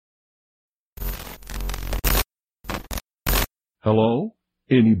Hello?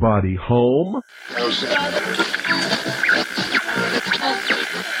 Anybody home?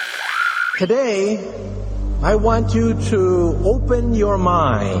 Today, I want you to open your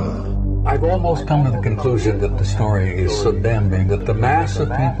mind. I've almost come to the conclusion that the story is so damning that the mass of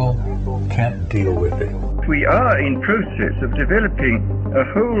people can't deal with it. We are in process of developing a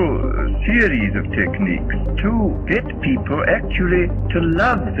whole series of techniques to get people actually to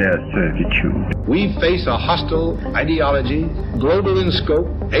love their servitude. We face a hostile ideology, global in scope,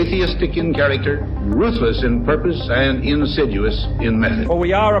 atheistic in character, ruthless in purpose, and insidious in method. For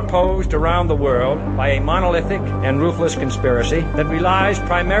we are opposed around the world by a monolithic and ruthless conspiracy that relies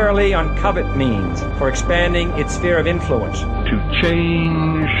primarily on covert means for expanding its sphere of influence. To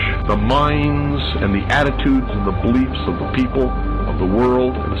change the minds and the attitudes and the beliefs of the people of the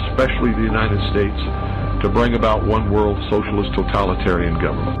world, and especially the United States, to bring about one world socialist totalitarian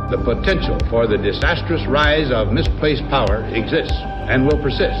government. The potential for the disastrous rise of misplaced power exists and will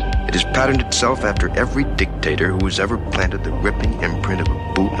persist. It has patterned itself after every dictator who has ever planted the ripping imprint of a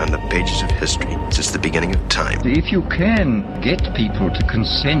boot on the pages of history since the beginning of time. If you can get people to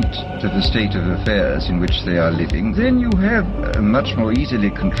consent to the state of affairs in which they are living, then you have a much more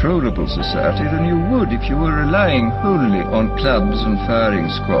easily controllable society than you would if you were relying wholly on clubs and firing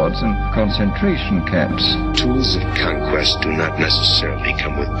squads and concentration camps. Tools of conquest do not necessarily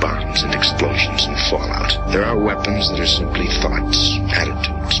come with bombs and explosions and fallout. There are weapons that are simply thoughts,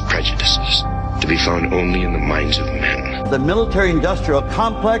 attitudes, prejudices, to be found only in the minds of men. The military-industrial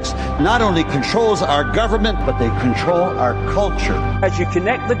complex not only controls our government, but they control our culture. As you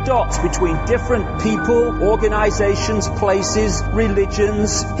connect the dots between different people, organizations, places,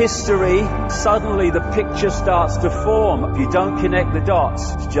 religions, history, suddenly the picture starts to form. If you don't connect the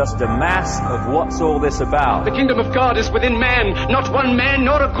dots, it's just a mass of what's all this about. The kingdom of God is within man, not one man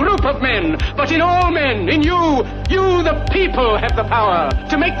nor a group of men, but in all men, in you. You, the people, have the power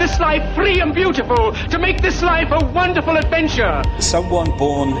to make this life free and beautiful, to make this life a wonderful adventure. Someone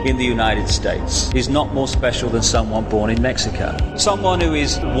born in the United States is not more special than someone born in Mexico. Someone who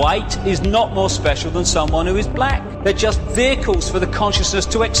is white is not more special than someone who is black. They're just vehicles for the consciousness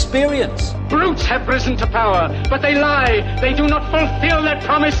to experience. Brutes have risen to power, but they lie. They do not fulfill that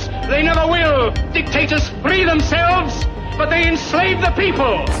promise. They never will. Dictators free themselves, but they enslave the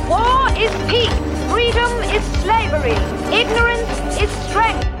people. War is peace. Freedom is slavery. Ignorance is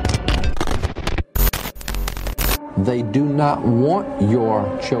strength. They do not want your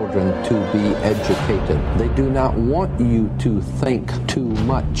children to be educated. They do not want you to think too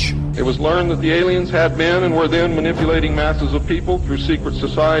much. It was learned that the aliens had been and were then manipulating masses of people through secret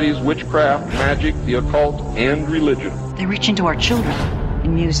societies, witchcraft, magic, the occult, and religion. They reach into our children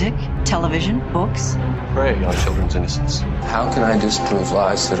in music, television, books. Prey on children's innocence. How can I disprove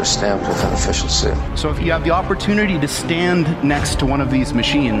lies that are stamped with an official seal? So if you have the opportunity to stand next to one of these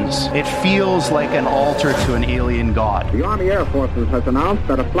machines, it feels like an altar to an alien god. The Army Air Forces has announced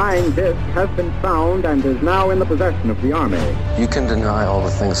that a flying disc has been found and is now in the possession of the Army. You can deny all the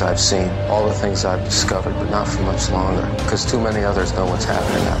things I've seen, all the things I've discovered, but not for much longer, because too many others know what's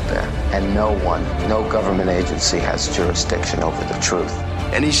happening out there. And no one, no government agency has jurisdiction over the truth.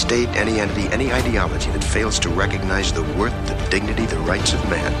 Any state, any entity, any ideology that fails to recognize the worth, the dignity, the rights of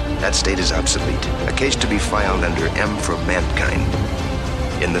man, that state is obsolete. A case to be filed under M for Mankind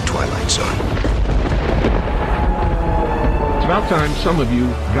in the Twilight Zone. It's about time some of you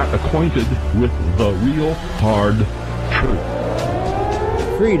got acquainted with the real hard truth.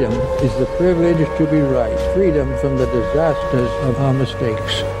 Freedom is the privilege to be right. Freedom from the disasters of our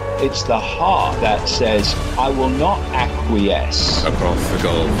mistakes. It's the heart that says, I will not acquiesce. Across the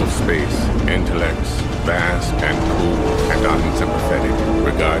gulf of space, intellects, vast and cool and unsympathetic,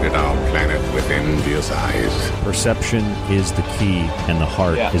 regarded our planet with envious eyes. Perception is the key, and the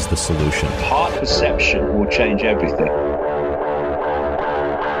heart is the solution. Heart perception will change everything.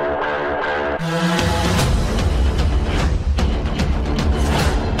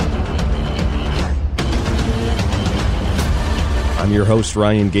 I'm your host,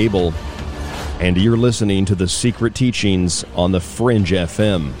 Ryan Gable, and you're listening to The Secret Teachings on the Fringe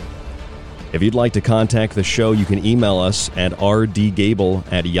FM. If you'd like to contact the show, you can email us at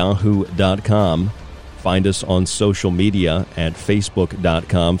rdgable@yahoo.com. Find us on social media at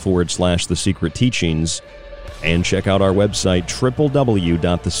facebook.com/The Secret Teachings, and check out our website,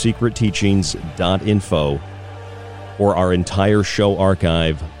 www.thesecretteachings.info, for our entire show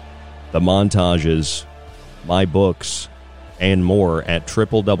archive, the montages, my books, and more at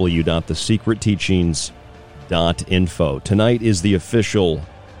www.thesecretteachings.info. Tonight is the official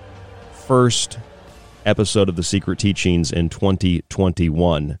first episode of The Secret Teachings in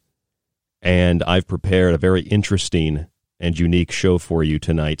 2021, and I've prepared a very interesting and unique show for you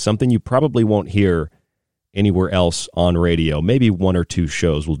tonight, something you probably won't hear anywhere else on radio. Maybe one or two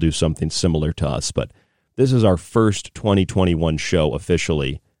shows will do something similar to us, but this is our first 2021 show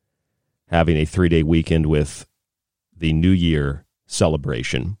officially, having a 3-day weekend with the New Year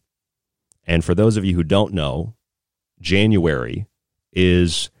celebration. And for those of you who don't know, January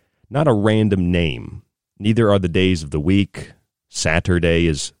is not a random name. Neither are the days of the week. Saturday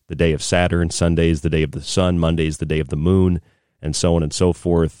is the day of Saturn, Sunday is the day of the sun, Monday is the day of the moon, and so on and so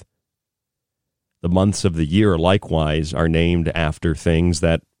forth. The months of the year, likewise, are named after things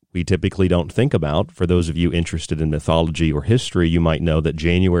that we typically don't think about. For those of you interested in mythology or history, you might know that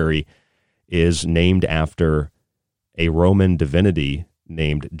January is named after a Roman divinity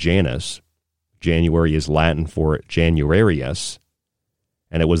named Janus. January is Latin for Januarius,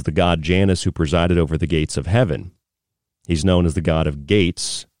 and it was the god Janus who presided over the gates of heaven. He's known as the god of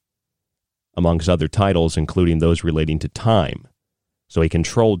gates, amongst other titles, including those relating to time. So he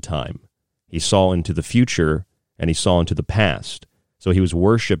controlled time. He saw into the future, and he saw into the past. So he was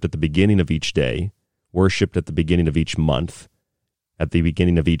worshipped at the beginning of each day, worshipped at the beginning of each month, at the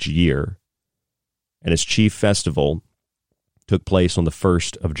beginning of each year, and his chief festival took place on the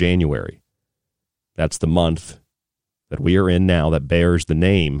 1st of January. That's the month that we are in now that bears the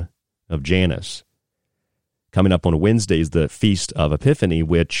name of Janus. Coming up on Wednesday is the Feast of Epiphany,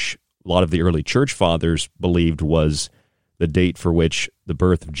 which a lot of the early church fathers believed was the date for which the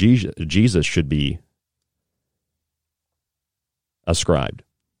birth of Jesus should be ascribed.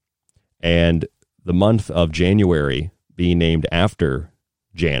 And the month of January, being named after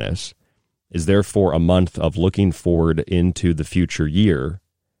Janus, is therefore a month of looking forward into the future year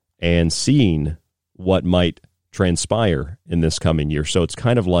and seeing what might transpire in this coming year. So it's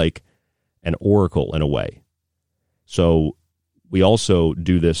kind of like an oracle in a way. So we also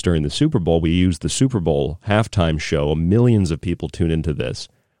do this during the Super Bowl. We use the Super Bowl halftime show. Millions of people tune into this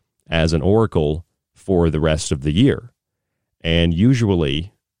as an oracle for the rest of the year. And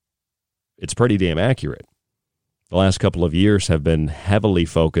usually it's pretty damn accurate. The last couple of years have been heavily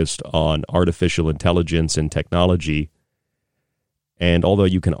focused on artificial intelligence and technology. And although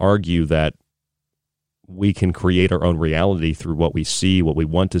you can argue that we can create our own reality through what we see, what we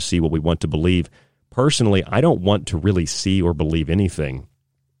want to see, what we want to believe, personally, I don't want to really see or believe anything.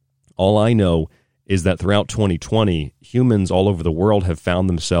 All I know is that throughout 2020, humans all over the world have found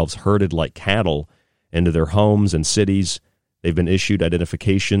themselves herded like cattle into their homes and cities. They've been issued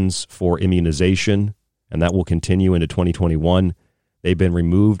identifications for immunization, and that will continue into 2021. They've been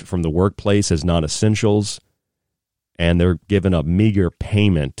removed from the workplace as non-essentials, and they're given a meager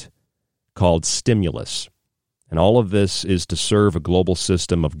payment called stimulus. And all of this is to serve a global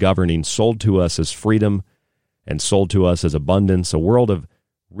system of governing sold to us as freedom and sold to us as abundance, a world of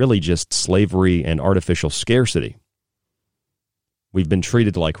really just slavery and artificial scarcity. We've been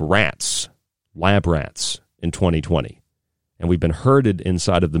treated like rats, lab rats, in 2020. And we've been herded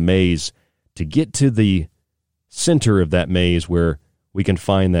inside of the maze to get to the center of that maze where we can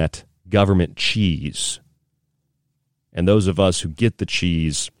find that government cheese. And those of us who get the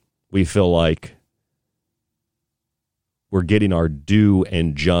cheese, we feel like we're getting our due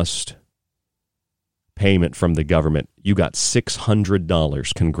and just payment from the government. You got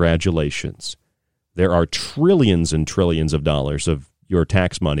 $600. Congratulations. There are trillions and trillions of dollars of your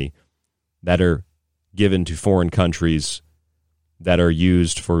tax money that are given to foreign countries, that are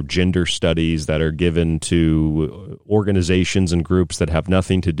used for gender studies, that are given to organizations and groups that have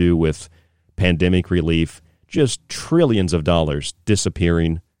nothing to do with pandemic relief. Just trillions of dollars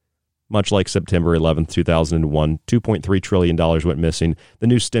disappearing, much like September 11th, 2001. $2.3 trillion went missing. The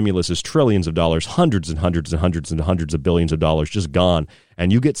new stimulus is trillions of dollars, hundreds and hundreds and hundreds and hundreds of billions of dollars just gone.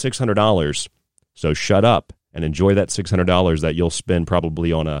 And you get $600. So shut up and enjoy that $600 that you'll spend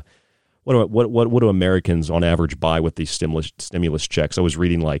probably on a, what do Americans on average buy with these stimulus checks? I was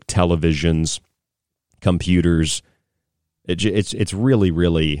reading like televisions, computers. It's really,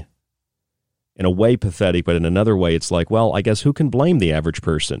 really, in a way, pathetic, but in another way, it's like, well, I guess who can blame the average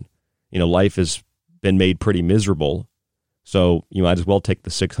person? You know, life has been made pretty miserable, so you might as well take the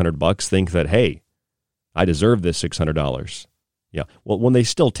 $600, think that, hey, I deserve this $600. Yeah, well, when they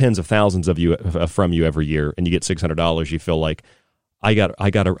steal tens of thousands of you from you every year, and you get $600, you feel like I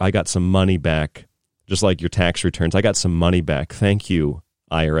got some money back, just like your tax returns. I got some money back. Thank you,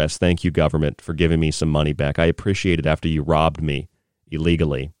 IRS. Thank you, government, for giving me some money back. I appreciate it after you robbed me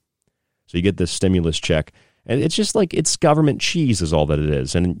illegally. So you get this stimulus check, and it's just like it's government cheese is all that it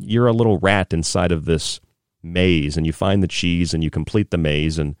is. And you're a little rat inside of this maze, and you find the cheese, and you complete the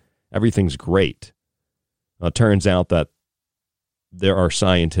maze, and everything's great. It turns out that there are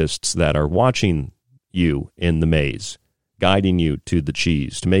scientists that are watching you in the maze, guiding you to the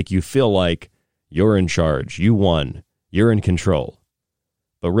cheese, to make you feel like you're in charge, you won, you're in control.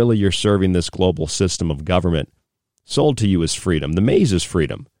 But really you're serving this global system of government sold to you as freedom. The maze is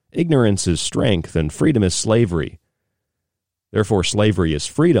freedom. Ignorance is strength, and freedom is slavery. Therefore, slavery is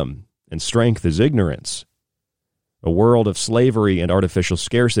freedom, and strength is ignorance. A world of slavery and artificial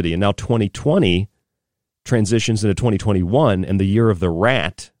scarcity. And now 2020 transitions into 2021, and the year of the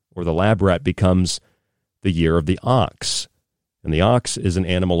rat, or the lab rat, becomes the year of the ox. And the ox is an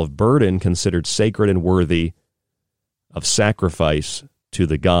animal of burden considered sacred and worthy of sacrifice to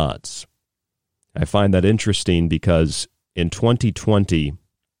the gods. I find that interesting because in 2020,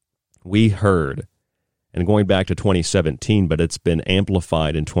 we heard, and going back to 2017, but it's been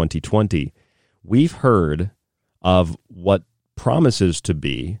amplified in 2020, we've heard of what promises to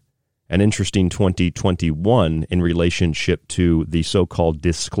be an interesting 2021 in relationship to the so-called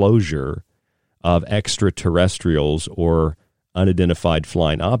disclosure of extraterrestrials or unidentified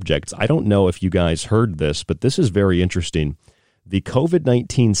flying objects. I don't know if you guys heard this, but this is very interesting. The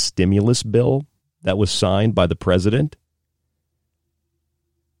COVID-19 stimulus bill that was signed by the president,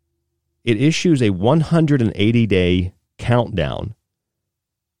 it issues a 180-day countdown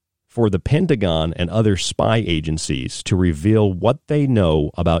for the Pentagon and other spy agencies to reveal what they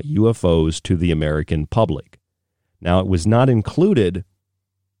know about UFOs to the American public. Now, it was not included,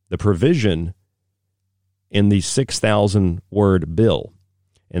 the provision, in the 6,000-word bill.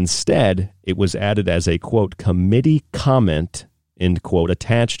 Instead, it was added as a, quote, committee comment, end quote,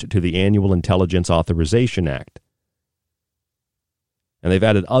 attached to the Annual Intelligence Authorization Act. And they've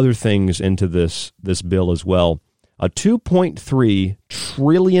added other things into this bill as well. A $2.3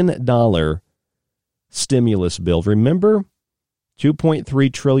 trillion stimulus bill. Remember?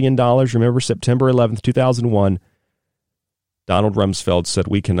 $2.3 trillion. Remember September 11th, 2001, Donald Rumsfeld said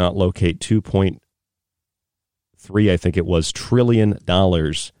we cannot locate $2.3, I think it was, trillion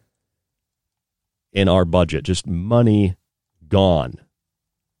dollars in our budget. Just money gone.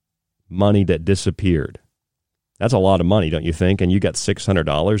 Money that disappeared. That's a lot of money, don't you think? And you got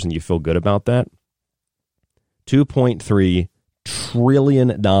 $600 and you feel good about that? $2.3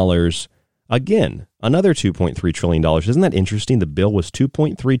 trillion. Again, another $2.3 trillion. Isn't that interesting? The bill was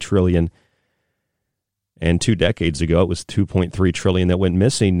 $2.3 trillion. And 2 decades ago, it was $2.3 trillion that went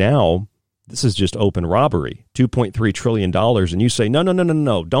missing. Now, this is just open robbery. $2.3 trillion. And you say,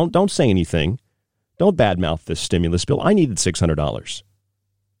 no. Don't say anything. Don't badmouth this stimulus bill. I needed $600.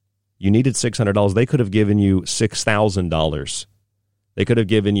 You needed $600. They could have given you $6,000. They could have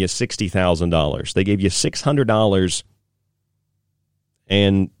given you $60,000. They gave you $600,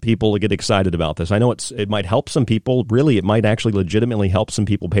 and people get excited about this. I know it might help some people. Really, it might actually legitimately help some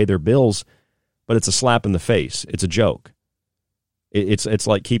people pay their bills, but it's a slap in the face. It's a joke. It's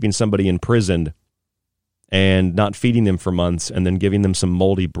like keeping somebody imprisoned and not feeding them for months and then giving them some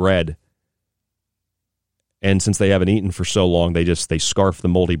moldy bread. And since they haven't eaten for so long, they scarf the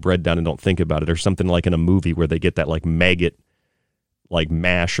moldy bread down and don't think about it. Or something like in a movie where they get that like maggot, like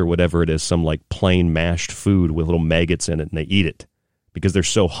mash or whatever it is, some like plain mashed food with little maggots in it, and they eat it because they're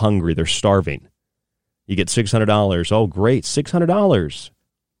so hungry, they're starving. You get $600. Oh, great, $600.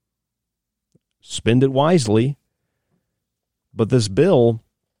 Spend it wisely. But this bill,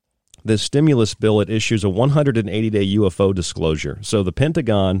 this stimulus bill, it issues a 180-day UFO disclosure. So the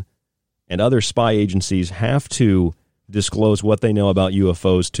Pentagon and other spy agencies have to disclose what they know about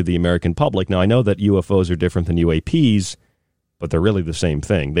UFOs to the American public. Now, I know that UFOs are different than UAPs, but they're really the same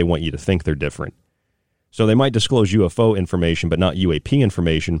thing. They want you to think they're different. So they might disclose UFO information, but not UAP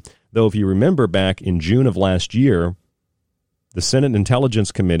information. Though if you remember back in June of last year, the Senate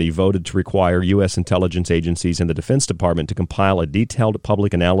Intelligence Committee voted to require U.S. intelligence agencies and the Defense Department to compile a detailed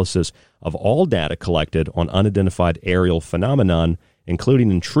public analysis of all data collected on unidentified aerial phenomenon, including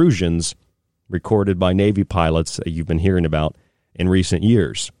intrusions recorded by Navy pilots that you've been hearing about in recent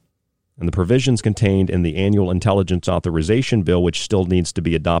years. And the provisions contained in the Annual Intelligence Authorization Bill, which still needs to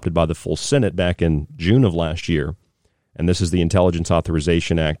be adopted by the full Senate back in June of last year, and this is the Intelligence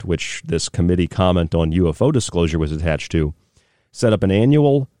Authorization Act, which this committee comment on UFO disclosure was attached to, set up an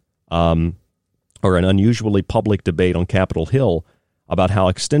annual or an unusually public debate on Capitol Hill about how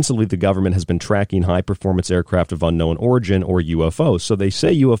extensively the government has been tracking high-performance aircraft of unknown origin, or UFOs. So they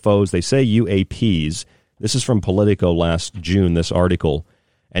say UFOs, they say UAPs. This is from Politico last June, this article.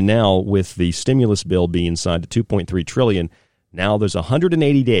 And now with the stimulus bill being signed to $2.3 trillion, now there's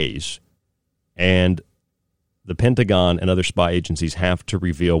 180 days, and the Pentagon and other spy agencies have to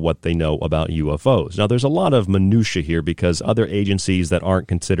reveal what they know about UFOs. Now, there's a lot of minutia here because other agencies that aren't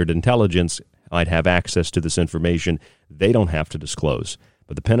considered intelligence might have access to this information. They don't have to disclose.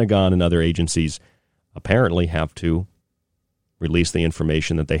 But the Pentagon and other agencies apparently have to release the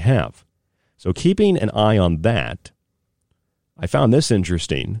information that they have. So keeping an eye on that, I found this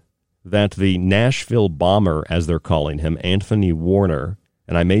interesting, that the Nashville bomber, as they're calling him, Anthony Warner,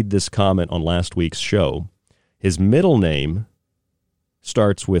 and I made this comment on last week's show, his middle name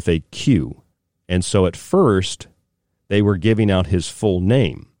starts with a Q. And so at first, they were giving out his full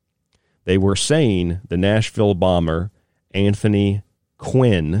name. They were saying the Nashville bomber, Anthony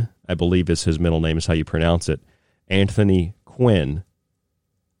Quinn, I believe is his middle name, is how you pronounce it, Anthony Quinn.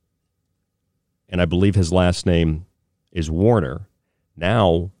 And I believe his last name is Warner.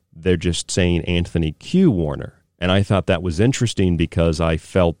 Now they're just saying Anthony Q. Warner. And I thought that was interesting because I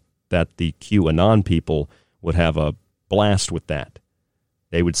felt that the QAnon people would have a blast with that.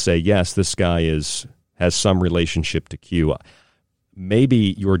 They would say, yes, this guy has some relationship to Q.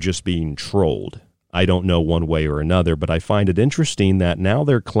 Maybe you're just being trolled. I don't know one way or another, but I find it interesting that now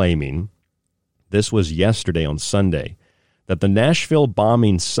they're claiming, this was yesterday on Sunday, that the Nashville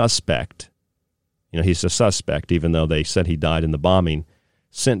bombing suspect, he's a suspect even though they said he died in the bombing,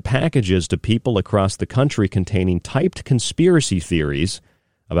 sent packages to people across the country containing typed conspiracy theories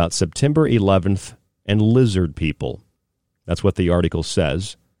about September 11th and lizard people. That's what the article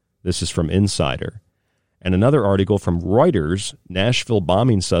says. This is from Insider. And another article from Reuters, Nashville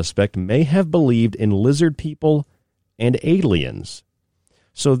bombing suspect may have believed in lizard people and aliens.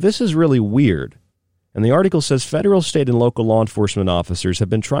 So this is really weird. And the article says federal, state, and local law enforcement officers have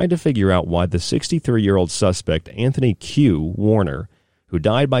been trying to figure out why the 63-year-old suspect, Anthony Q. Warner, who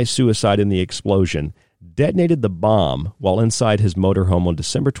died by suicide in the explosion, detonated the bomb while inside his motorhome on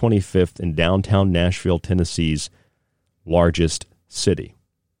December 25th in downtown Nashville, Tennessee's largest city.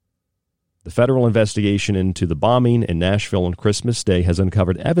 The federal investigation into the bombing in Nashville on Christmas Day has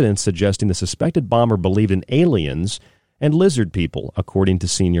uncovered evidence suggesting the suspected bomber believed in aliens and lizard people, according to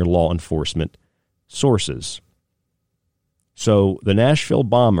senior law enforcement sources. So the Nashville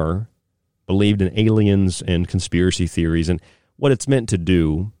bomber believed in aliens and conspiracy theories, and what it's meant to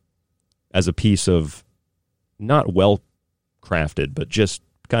do as a piece of not well-crafted, but just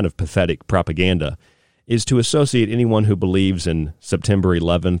kind of pathetic propaganda is to associate anyone who believes in September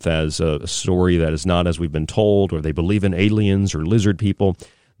 11th as a story that is not as we've been told, or they believe in aliens or lizard people.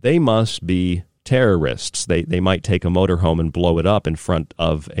 They must be terrorists. They might take a motorhome and blow it up in front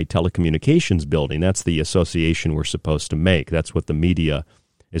of a telecommunications building. That's the association we're supposed to make. That's what the media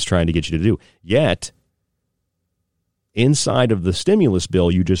is trying to get you to do. Yet, inside of the stimulus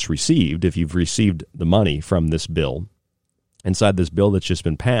bill you just received, if you've received the money from this bill, inside this bill that's just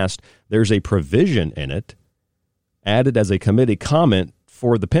been passed, there's a provision in it added as a committee comment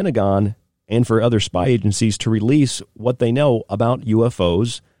for the Pentagon and for other spy agencies to release what they know about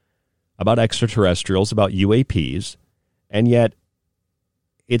UFOs, about extraterrestrials, about UAPs, and yet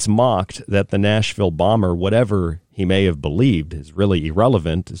it's mocked that the Nashville bomber, whatever he may have believed, is really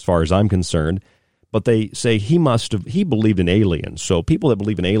irrelevant as far as I'm concerned, but they say he believed in aliens, so people that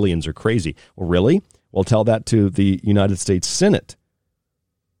believe in aliens are crazy. Well, really? Well, tell that to the United States Senate.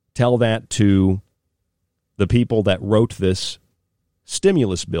 Tell that to the people that wrote this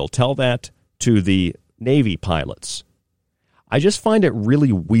stimulus bill. Tell that to the Navy pilots. I just find it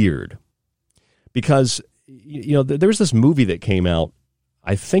really weird because, there's this movie that came out,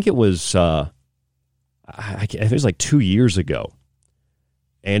 I think it was, I think it was like 2 years ago,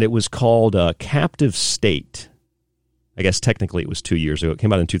 and it was called Captive State. I guess technically it was 2 years ago. It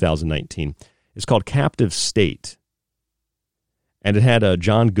came out in 2019. It's called Captive State, and it had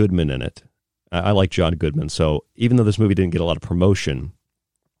John Goodman in it. I like John Goodman, so even though this movie didn't get a lot of promotion,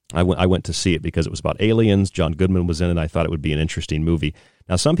 I went to see it because it was about aliens. John Goodman was in it. I thought it would be an interesting movie.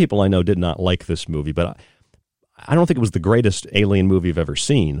 Now, some people I know did not like this movie, but I don't think it was the greatest alien movie I've ever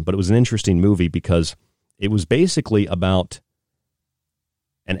seen, but it was an interesting movie because it was basically about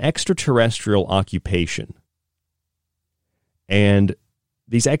an extraterrestrial occupation. And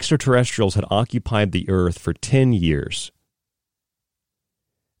these extraterrestrials had occupied the Earth for 10 years.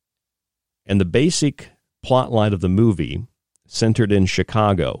 And the basic plot line of the movie centered in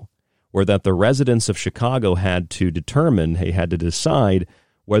Chicago, where that the residents of Chicago had to decide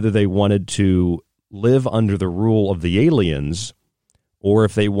whether they wanted to live under the rule of the aliens or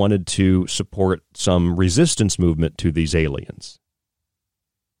if they wanted to support some resistance movement to these aliens.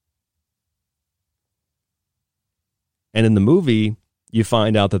 And in the movie, you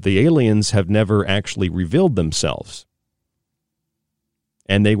find out that the aliens have never actually revealed themselves.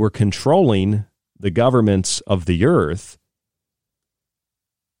 And they were controlling the governments of the earth,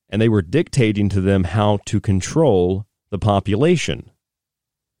 and they were dictating to them how to control the population.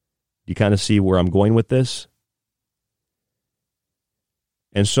 You kind of see where I'm going with this?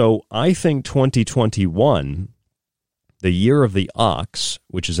 And so I think 2021 The year of the ox,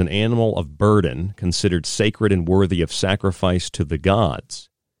 which is an animal of burden considered sacred and worthy of sacrifice to the gods,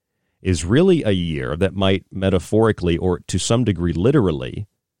 is really a year that might metaphorically or to some degree literally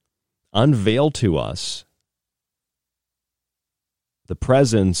unveil to us the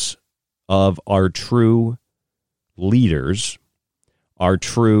presence of our true leaders, our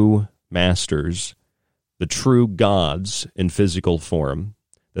true masters, the true gods in physical form,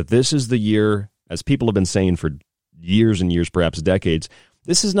 that this is the year, as people have been saying for years and years, perhaps decades,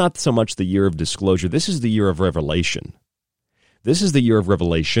 this is not so much the year of disclosure. This is the year of revelation. This is the year of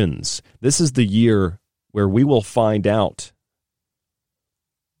revelations. This is the year where we will find out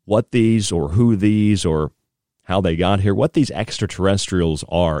what these or who these or how they got here, what these extraterrestrials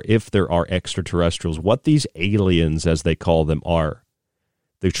are, if there are extraterrestrials, what these aliens, as they call them, are,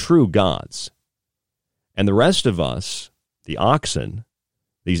 the true gods. And the rest of us, the oxen,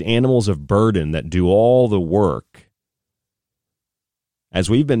 these animals of burden that do all the work, as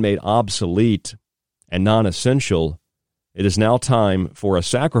we've been made obsolete and non-essential, it is now time for a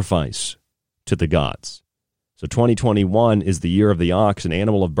sacrifice to the gods. So 2021 is the year of the ox, an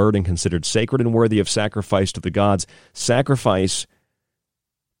animal of burden considered sacred and worthy of sacrifice to the gods. Sacrifice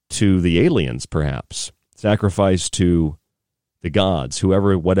to the aliens, perhaps. Sacrifice to the gods,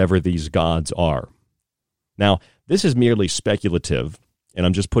 whatever these gods are. Now, this is merely speculative, and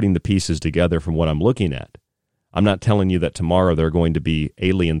I'm just putting the pieces together from what I'm looking at. I'm not telling you that tomorrow there are going to be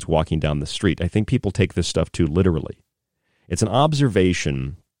aliens walking down the street. I think people take this stuff too literally. It's an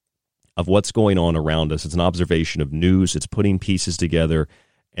observation of what's going on around us. It's an observation of news. It's putting pieces together,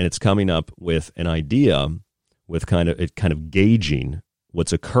 and it's coming up with an idea, with kind of gauging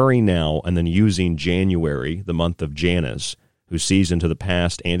what's occurring now, and then using January, the month of Janus, who sees into the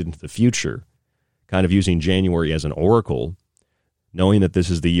past and into the future, kind of using January as an oracle, knowing that this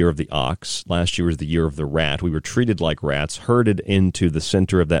is the year of the ox. Last year was the year of the rat. We were treated like rats, herded into the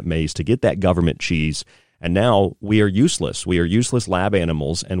center of that maze to get that government cheese, and now we are useless. We are useless lab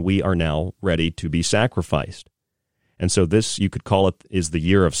animals, and we are now ready to be sacrificed. And so this, you could call it, is the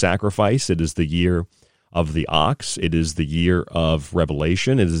year of sacrifice. It is the year of the ox. It is the year of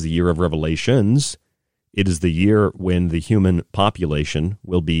revelation. It is the year of revelations. It is the year when the human population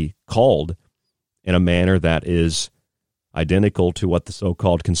will be called in a manner that is identical to what the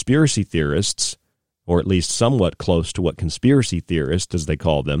so-called conspiracy theorists, or at least somewhat close to what conspiracy theorists, as they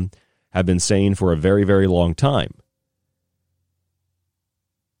call them, have been saying for a very, very long time.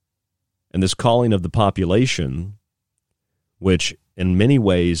 And this calling of the population, which in many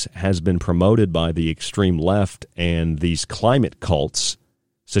ways has been promoted by the extreme left and these climate cults,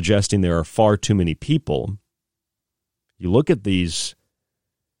 suggesting there are far too many people, you look at these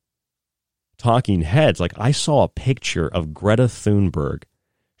talking heads. Like, I saw a picture of Greta Thunberg.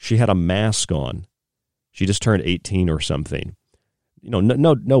 She had a mask on. She just turned 18 or something. You know,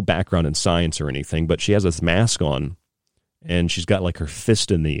 no background in science or anything, but she has this mask on, and she's got like her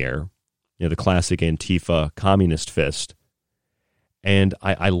fist in the air, you know, the classic Antifa communist fist. And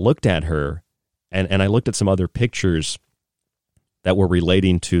I looked at her, and I looked at some other pictures that were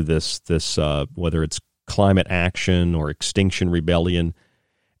relating to this whether it's climate action or Extinction Rebellion.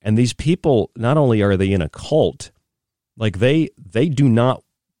 And these people, not only are they in a cult, like they do not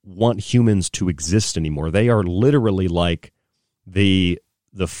want humans to exist anymore. They are literally like the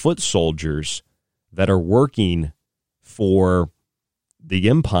foot soldiers that are working for the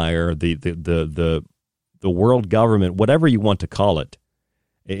empire, the world government, whatever you want to call it.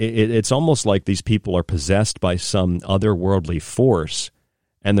 It's almost like these people are possessed by some otherworldly force,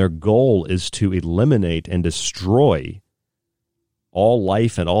 and their goal is to eliminate and destroy all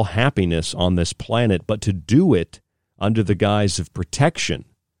life and all happiness on this planet, but to do it under the guise of protection,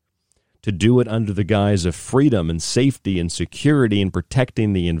 to do it under the guise of freedom and safety and security and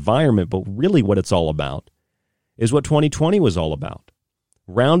protecting the environment. But really what it's all about is what 2020 was all about: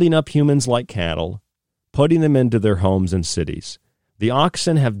 rounding up humans like cattle, putting them into their homes and cities. The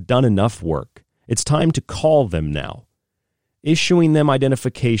oxen have done enough work. It's time to call them now, issuing them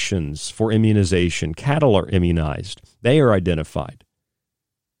identifications for immunization. Cattle are immunized. They are identified.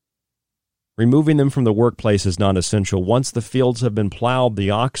 Removing them from the workplace is not essential. Once the fields have been plowed, the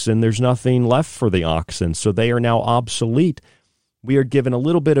oxen, there's nothing left for the oxen, so they are now obsolete. We are given a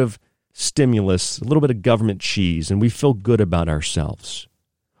little bit of stimulus, a little bit of government cheese, and we feel good about ourselves.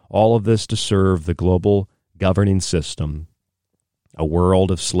 All of this to serve the global governing system, a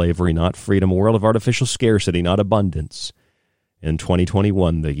world of slavery, not freedom, a world of artificial scarcity, not abundance. In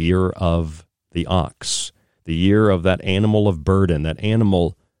 2021, the year of the ox, the year of that animal of burden, that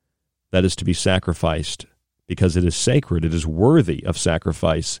animal that is to be sacrificed because it is sacred, it is worthy of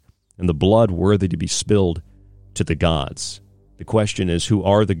sacrifice, and the blood worthy to be spilled to the gods. The question is, who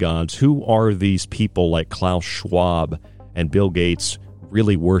are the gods? Who are these people like Klaus Schwab and Bill Gates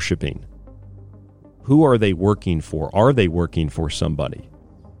really worshiping? Who are they working for? Are they working for somebody?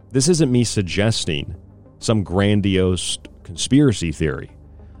 This isn't me suggesting some grandiose conspiracy theory.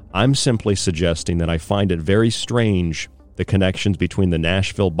 I'm simply suggesting that I find it very strange, the connections between the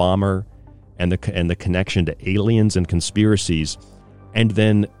Nashville bomber and the connection to aliens and conspiracies, and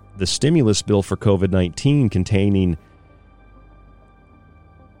then the stimulus bill for COVID-19 containing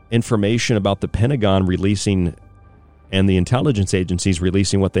information about the Pentagon releasing and the intelligence agencies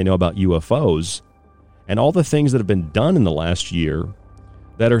releasing what they know about UFOs, and all the things that have been done in the last year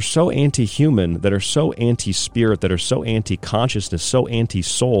that are so anti-human, that are so anti-spirit, that are so anti-consciousness, so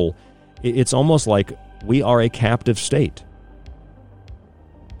anti-soul. It's almost like we are a captive state.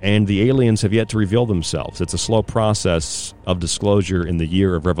 And the aliens have yet to reveal themselves. It's a slow process of disclosure in the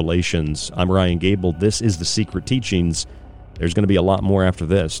year of revelations. I'm Ryan Gable. This is The Secret Teachings. There's going to be a lot more after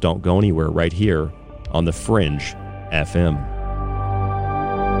this. Don't go anywhere, right here on The Fringe FM.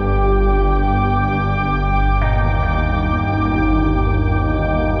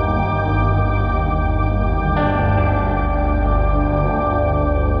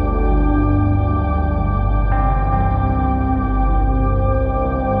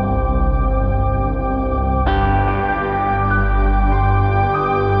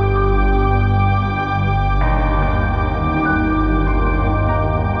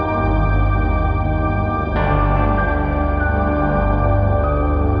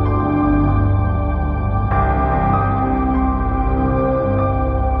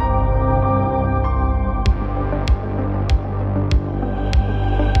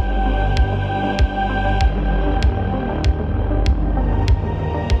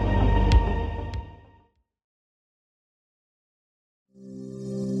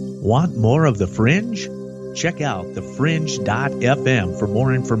 Want more of The Fringe? Check out thefringe.fm for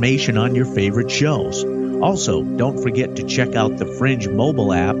more information on your favorite shows. Also, don't forget to check out the Fringe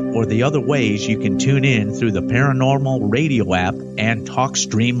mobile app or the other ways you can tune in through the Paranormal Radio app and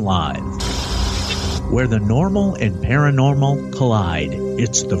TalkStream Live. Where the normal and paranormal collide,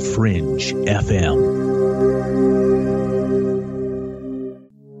 it's The Fringe FM.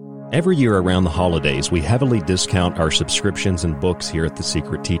 Every year around the holidays, we heavily discount our subscriptions and books here at The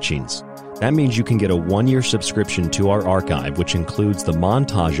Secret Teachings. That means you can get a 1-year subscription to our archive, which includes the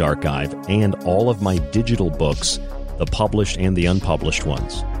Montage Archive and all of my digital books, the published and the unpublished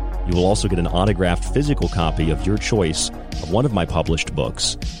ones. You will also get an autographed physical copy of your choice of one of my published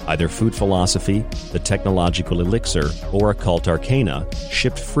books, either Food Philosophy, The Technological Elixir, or Occult Arcana,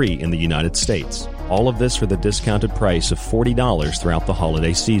 shipped free in the United States. All of this for the discounted price of $40 throughout the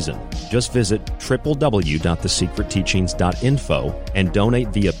holiday season. Just visit www.thesecretteachings.info and donate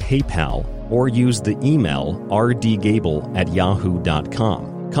via PayPal or use the email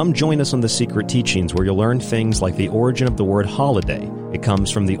rdgable@yahoo.com. Come join us on The Secret Teachings, where you'll learn things like the origin of the word holiday. It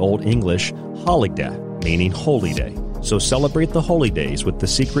comes from the Old English holigda, meaning holy day. So celebrate the holy days with The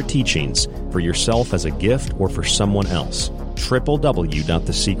Secret Teachings for yourself as a gift or for someone else.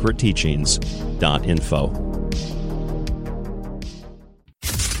 www.thesecretteachings.info.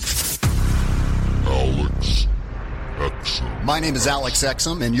 Alex Exum. My name is Alex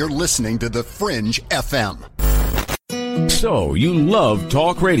Exum, and you're listening to The Fringe FM. So, you love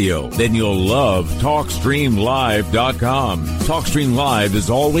talk radio? Then you'll love TalkStreamLive.com. TalkStream Live is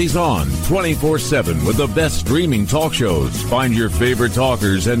always on, 24/7, with the best streaming talk shows. Find your favorite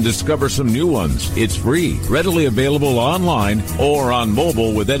talkers and discover some new ones. It's free, readily available online or on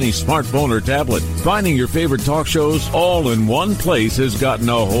mobile with any smartphone or tablet. Finding your favorite talk shows all in one place has gotten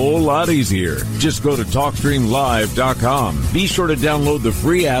a whole lot easier. Just go to TalkStreamLive.com. Be sure to download the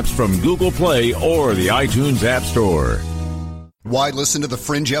free apps from Google Play or the iTunes App Store. Why listen to The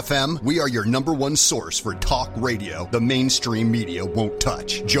Fringe FM? We are your number one source for talk radio the mainstream media won't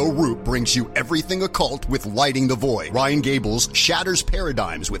touch. Joe Roop brings you everything occult with Lighting the Void. Ryan Gables shatters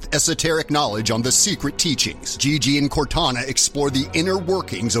paradigms with esoteric knowledge on The Secret Teachings. Gigi and Cortana explore the inner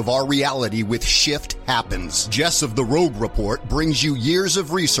workings of our reality with Shift Happens. Jess of the Rogue Report brings you years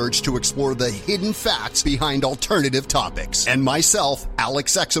of research to explore the hidden facts behind alternative topics. And myself,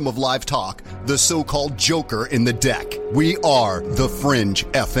 Alex Exum of Live Talk, the so-called Joker in the deck. We are The Fringe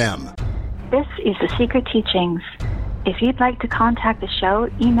FM. This is The Secret Teachings. If you'd like to contact the show,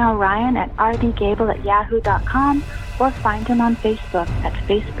 email Ryan at rdgable@yahoo.com or find him on Facebook at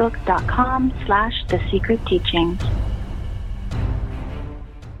facebook.com/thesecretteachings.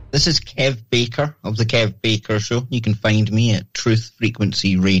 This is Kev Baker of The Kev Baker Show. You can find me at Truth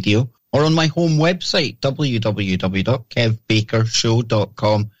Frequency Radio or on my home website,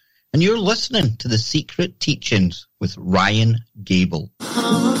 www.kevbakershow.com. and you're listening to The Secret Teachings with Ryan Gable. The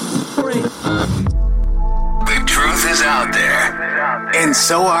truth is out there, and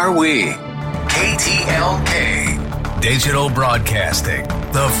so are we. KTLK, Digital Broadcasting,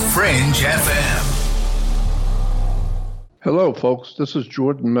 The Fringe FM. Hello, folks. This is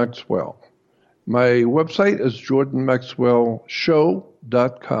Jordan Maxwell. My website is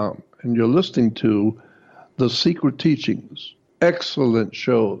jordanmaxwellshow.com, and you're listening to The Secret Teachings. Excellent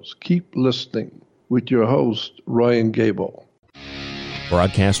shows. Keep listening with your host, Ryan Gable.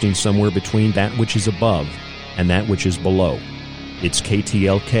 Broadcasting somewhere between that which is above and that which is below. It's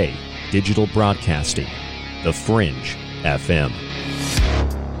KTLK, Digital Broadcasting, The Fringe FM.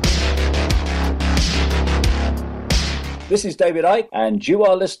 This is David Icke, and you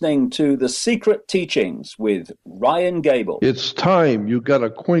are listening to The Secret Teachings with Ryan Gable. It's time you got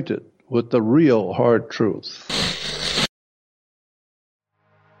acquainted with the real hard truth.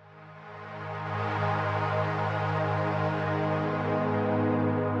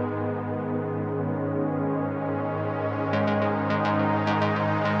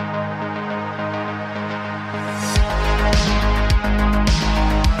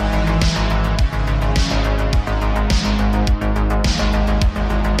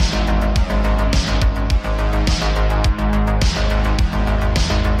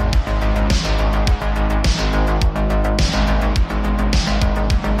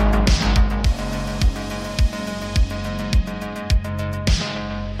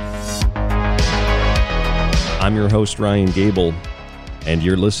 I'm your host, Ryan Gable, and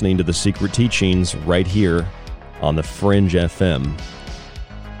you're listening to The Secret Teachings right here on The Fringe FM.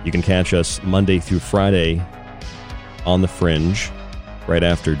 You can catch us Monday through Friday on The Fringe, right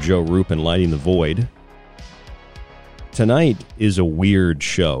after Joe Roop and Lighting the Void. Tonight is a weird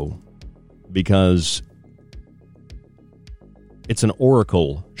show because it's an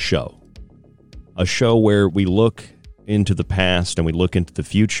oracle show, a show where we look into the past and we look into the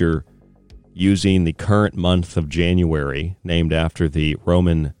future using the current month of January, named after the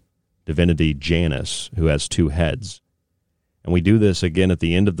Roman divinity Janus, who has two heads. And we do this again at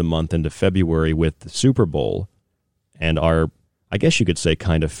the end of the month into February with the Super Bowl and our, I guess you could say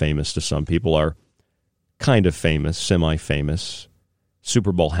kind of famous to some people, our kind of famous, semi-famous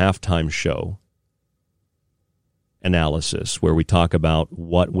Super Bowl halftime show analysis, where we talk about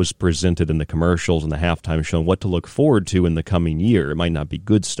what was presented in the commercials and the halftime show and what to look forward to in the coming year. It might not be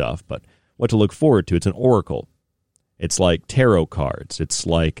good stuff, but what to look forward to. It's an oracle. It's like tarot cards. It's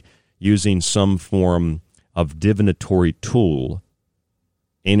like using some form of divinatory tool,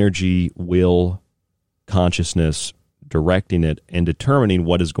 energy, will, consciousness, directing it and determining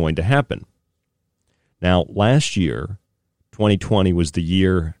what is going to happen. Now, last year, 2020, was the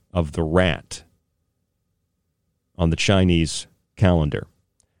year of the rat on the Chinese calendar.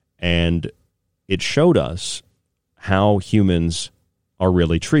 And it showed us how humans are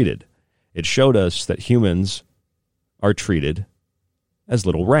really treated. It showed us that humans are treated as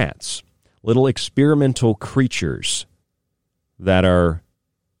little rats, little experimental creatures that are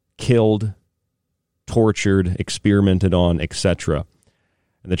killed, tortured, experimented on, etc.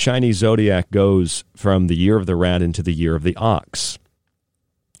 And the Chinese zodiac goes from the year of the rat into the year of the ox.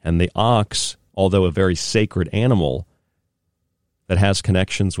 And the ox, although a very sacred animal that has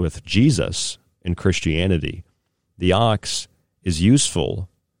connections with Jesus in Christianity, the ox is useful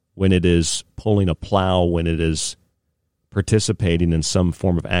when it is pulling a plow, when it is participating in some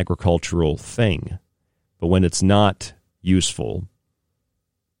form of agricultural thing. But when it's not useful,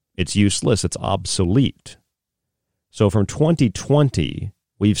 it's useless, it's obsolete. So from 2020,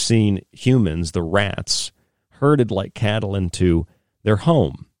 we've seen humans, the rats, herded like cattle into their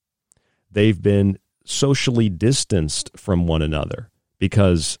home. They've been socially distanced from one another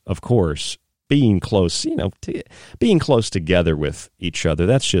because, of course, being close, being close together with each other,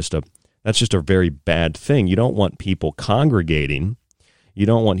 that's just a very bad thing. You don't want people congregating. You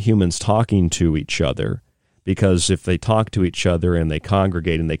don't want humans talking to each other, because if they talk to each other and they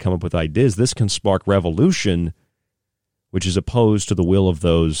congregate and they come up with ideas, this can spark revolution, which is opposed to the will of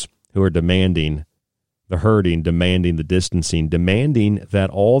those who are demanding the herding, demanding the distancing, demanding that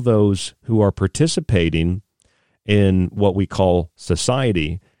all those who are participating in what we call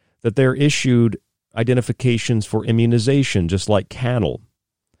society, that they're issued identifications for immunization, just like cattle.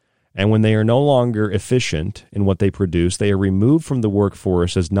 And when they are no longer efficient in what they produce, they are removed from the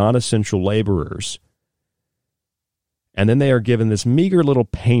workforce as non-essential laborers. And then they are given this meager little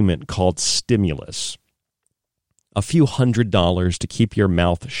payment called stimulus, a few $100s to keep your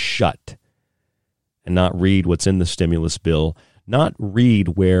mouth shut and not read what's in the stimulus bill, not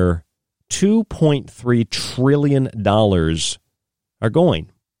read where $2.3 trillion are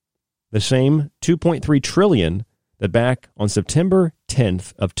going. The same $2.3 trillion that back on September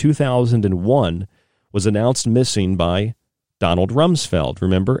 10th of 2001 was announced missing by Donald Rumsfeld.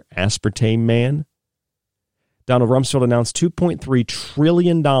 Remember, Aspartame Man? Donald Rumsfeld announced $2.3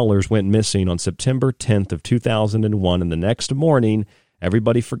 trillion went missing on September 10th of 2001, and the next morning,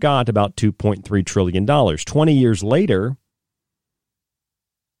 everybody forgot about $2.3 trillion. 20 years later,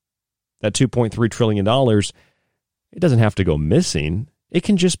 that $2.3 trillion, it doesn't have to go missing. It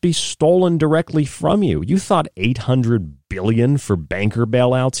can just be stolen directly from you. You thought $800 billion for banker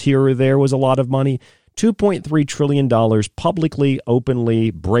bailouts here or there was a lot of money. $2.3 trillion publicly, openly,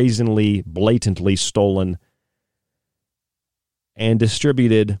 brazenly, blatantly stolen and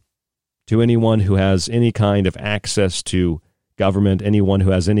distributed to anyone who has any kind of access to government, anyone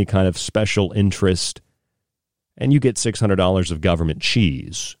who has any kind of special interest, and you get $600 of government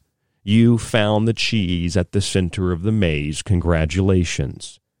cheese. You found the cheese at the center of the maze.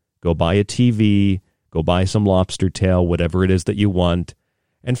 Congratulations. Go buy a TV, go buy some lobster tail, whatever it is that you want,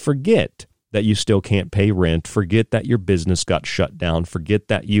 and forget that you still can't pay rent. Forget that your business got shut down. Forget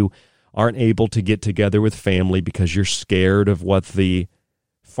that you aren't able to get together with family because you're scared of what the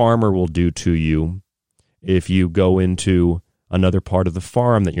farmer will do to you if you go into another part of the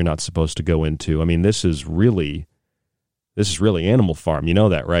farm that you're not supposed to go into. I mean, this is really Animal Farm. You know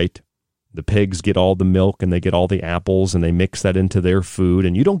that, right? The pigs get all the milk and they get all the apples and they mix that into their food,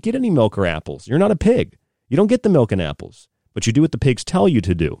 and you don't get any milk or apples. You're not a pig. You don't get the milk and apples, but you do what the pigs tell you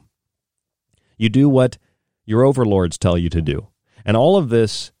to do. You do what your overlords tell you to do. And all of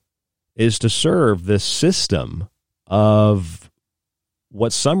this is to serve this system of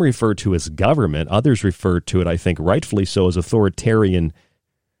what some refer to as government. Others refer to it, I think rightfully so, as authoritarianism,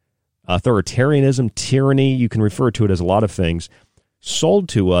 tyranny. You can refer to it as a lot of things, sold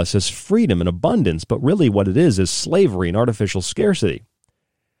to us as freedom and abundance, but really what it is slavery and artificial scarcity.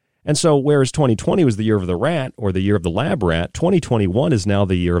 And so whereas 2020 was the year of the rat or the year of the lab rat, 2021 is now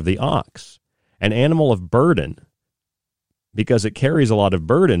the year of the ox, an animal of burden, because it carries a lot of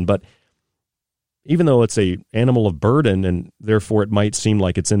burden. But even though it's an animal of burden and therefore it might seem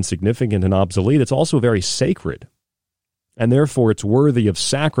like it's insignificant and obsolete, it's also very sacred. And therefore it's worthy of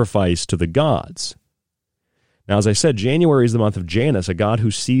sacrifice to the gods. Now, as I said, January is the month of Janus, a god who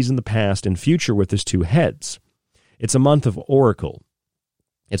sees in the past and future with his two heads. It's a month of oracle.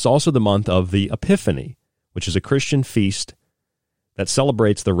 It's also the month of the Epiphany, which is a Christian feast that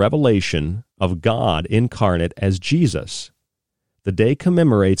celebrates the revelation of God incarnate as Jesus. The day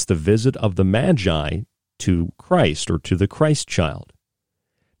commemorates the visit of the Magi to Christ, or to the Christ child.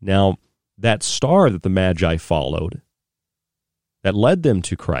 Now, that star that the Magi followed, that led them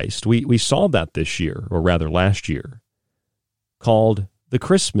to Christ, we saw that this year, or rather last year, called the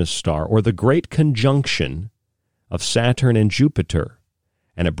Christmas star, or the Great Conjunction of Saturn and Jupiter.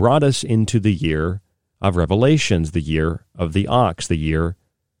 And it brought us into the year of Revelations, the year of the ox, the year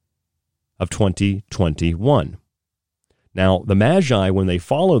of 2021. Now, the Magi, when they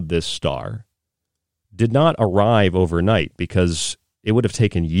followed this star, did not arrive overnight because it would have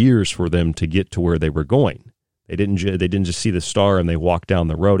taken years for them to get to where they were going. They didn't just see the star and they walked down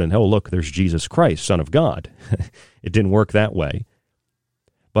the road and, oh, look, there's Jesus Christ, Son of God. It didn't work that way.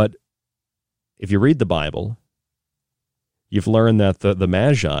 But if you read the Bible, you've learned that the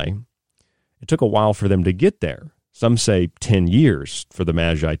Magi, it took a while for them to get there. Some say 10 years for the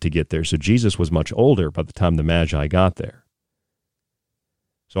Magi to get there. So Jesus was much older by the time the Magi got there.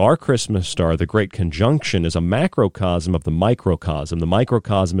 So our Christmas star, the Great Conjunction, is a macrocosm of the microcosm. The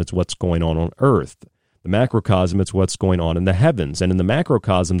microcosm is what's going on earth. The macrocosm is what's going on in the heavens. And in the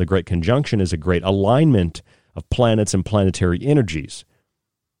macrocosm, the Great Conjunction is a great alignment of planets and planetary energies.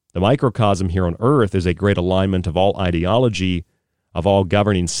 The microcosm here on earth is a great alignment of all ideology, of all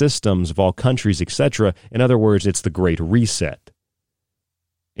governing systems, of all countries, etc. In other words, it's the Great Reset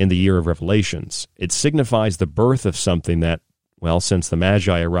in the year of Revelations. It signifies the birth of something that, well, since the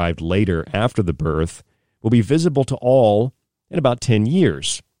Magi arrived later after the birth, will be visible to all in about 10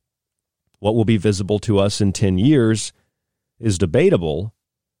 years. What will be visible to us in 10 years is debatable,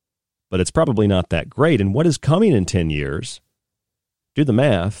 but it's probably not that great. And what is coming in 10 years? Do the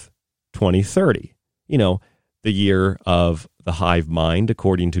math, 2030. You know, the year of the hive mind,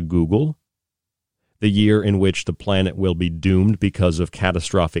 according to Google. The year in which the planet will be doomed because of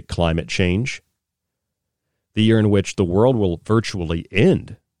catastrophic climate change. The year in which the world will virtually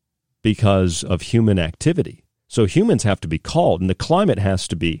end because of human activity. So humans have to be called, and the climate has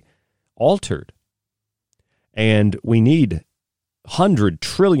to be altered. And we need $100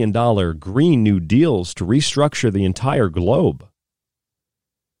 trillion Green New Deals to restructure the entire globe.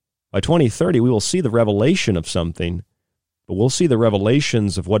 By 2030, we will see the revelation of something. But we'll see the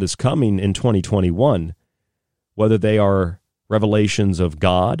revelations of what is coming in 2021, whether they are revelations of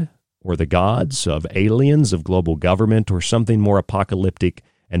God or the gods, of aliens, of global government, or something more apocalyptic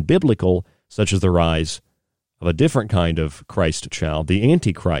and biblical, such as the rise of a different kind of Christ child, the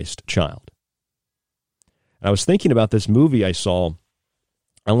Antichrist child. And I was thinking about this movie I saw.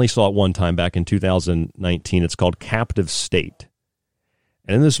 I only saw it one time back in 2019. It's called Captive State.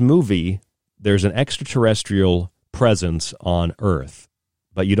 And in this movie, there's an extraterrestrial presence on Earth,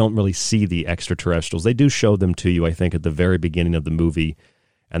 but you don't really see the extraterrestrials. They do show them to you, I think, at the very beginning of the movie,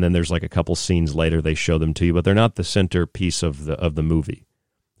 and then there's like a couple scenes later they show them to you, but they're not the centerpiece of the movie.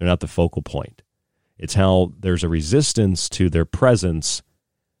 They're not the focal point. It's how there's a resistance to their presence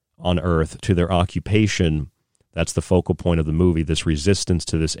on Earth, to their occupation. That's the focal point of the movie, this resistance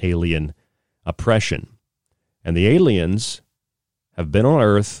to this alien oppression. And the aliens have been on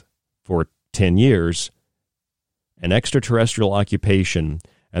Earth for 10 years, an extraterrestrial occupation,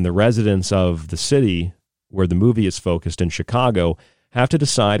 and the residents of the city where the movie is focused in Chicago have to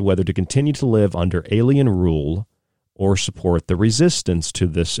decide whether to continue to live under alien rule or support the resistance to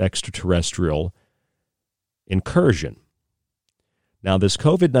this extraterrestrial incursion. Now, this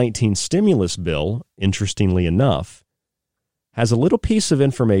COVID-19 stimulus bill, interestingly enough, has a little piece of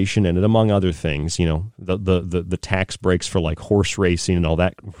information in it, among other things, you know, the tax breaks for like horse racing and all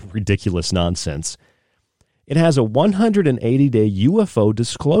that ridiculous nonsense. It has a 180-day UFO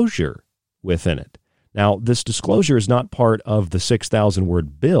disclosure within it. Now, this disclosure is not part of the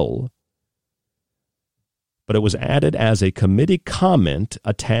 6,000-word bill, but it was added as a committee comment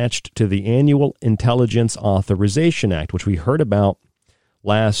attached to the Annual Intelligence Authorization Act, which we heard about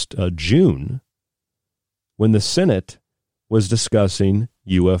last June when the Senate was discussing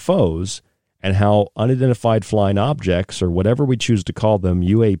UFOs and how unidentified flying objects, or whatever we choose to call them,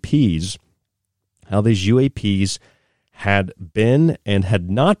 UAPs, how these UAPs had been and had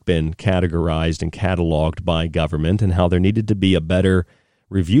not been categorized and cataloged by government, and how there needed to be a better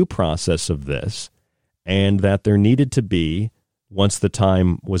review process of this, and that there needed to be, once the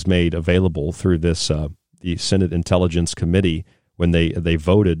time was made available through this the Senate Intelligence Committee, when they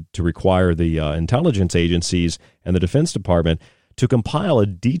voted to require the intelligence agencies and the Defense Department to compile a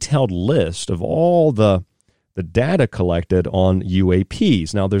detailed list of all the data collected on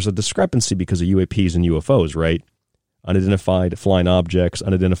UAPs. Now, there's a discrepancy because of UAPs and UFOs, right? Unidentified flying objects,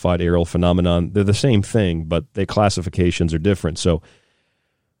 unidentified aerial phenomenon. They're the same thing, but the classifications are different. So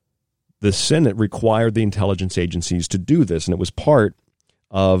the Senate required the intelligence agencies to do this, and it was part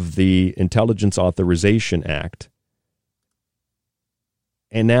of the Intelligence Authorization Act.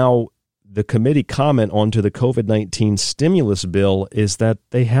 And now the committee comment onto the COVID-19 stimulus bill is that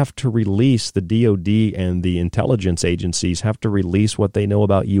they have to release, the DOD and the intelligence agencies have to release what they know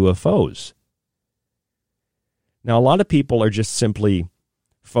about UFOs. Now, a lot of people are just simply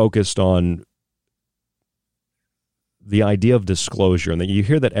focused on the idea of disclosure, and you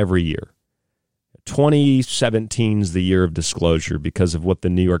hear that every year. 2017 is the year of disclosure because of what the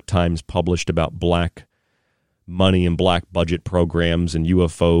New York Times published about black money and black budget programs and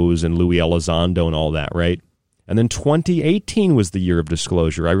UFOs and Louis Elizondo and all that, right? And then 2018 was the year of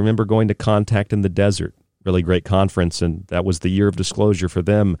disclosure. I remember going to Contact in the Desert, really great conference, and that was the year of disclosure for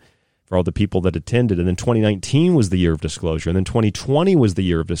them, for all the people that attended. And then 2019 was the year of disclosure. And then 2020 was the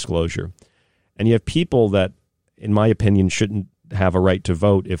year of disclosure. And you have people that, in my opinion, shouldn't have a right to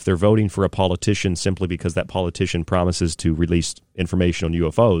vote if they're voting for a politician simply because that politician promises to release information on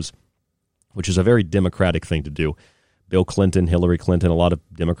UFOs, which is a very Democratic thing to do. Bill Clinton, Hillary Clinton, a lot of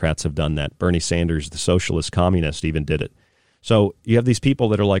Democrats have done that. Bernie Sanders, the socialist communist, even did it. So you have these people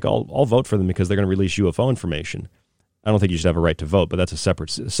that are like, I'll vote for them because they're going to release UFO information. I don't think you should have a right to vote, but that's a separate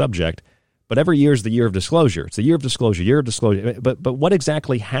subject. But every year is the year of disclosure. It's the year of disclosure, year of disclosure. But what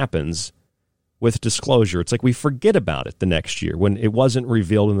exactly happens with disclosure? It's like we forget about it the next year when it wasn't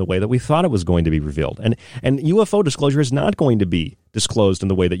revealed in the way that we thought it was going to be revealed. And UFO disclosure is not going to be disclosed in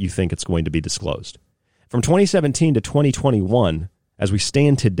the way that you think it's going to be disclosed. From 2017 to 2021, as we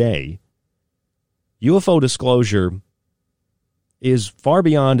stand today, UFO disclosure is far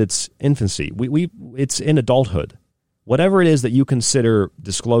beyond its infancy. It's in adulthood. Whatever it is that you consider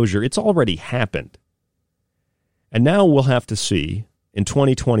disclosure, it's already happened. And now we'll have to see in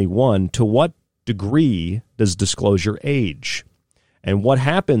 2021 to what degree does disclosure age? And what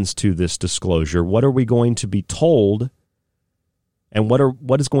happens to this disclosure? What are we going to be told? And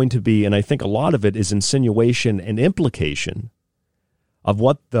what is going to be, and I think a lot of it is insinuation and implication of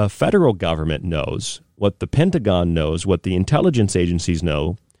what the federal government knows, what the Pentagon knows, what the intelligence agencies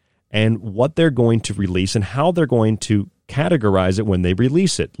know, and what they're going to release and how they're going to categorize it when they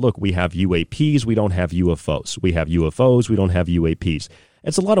release it. Look, we have UAPs, we don't have UFOs. We have UFOs, we don't have UAPs.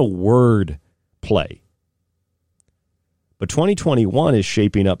 It's a lot of word play. But 2021 is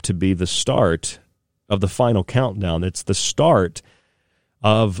shaping up to be the start of the final countdown. It's the start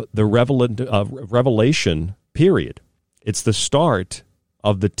of the revelation period. It's the start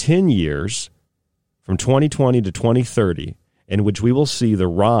of the 10 years from 2020 to 2030 in which we will see the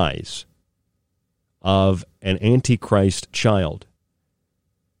rise of an Antichrist child.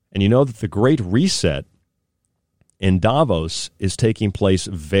 And you know that the Great Reset in Davos is taking place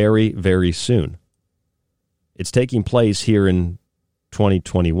very, very soon. It's taking place here in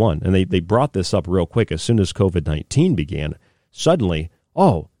 2021. And they brought this up real quick as soon as COVID-19 began. Suddenly,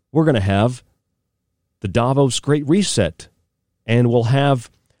 we're going to have the Davos Great Reset, and we'll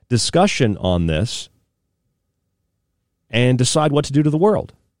have discussion on this and decide what to do to the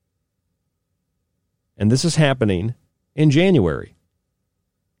world. And this is happening in January,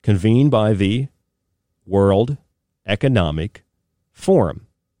 convened by the World Economic Forum.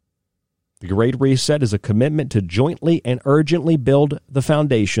 The Great Reset is a commitment to jointly and urgently build the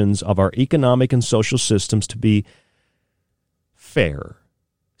foundations of our economic and social systems to be fair,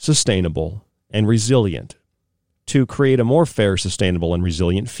 sustainable, and resilient, to create a more fair, sustainable, and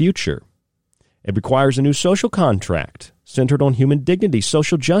resilient future. It requires a new social contract centered on human dignity,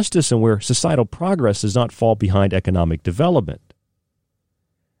 social justice, and where societal progress does not fall behind economic development.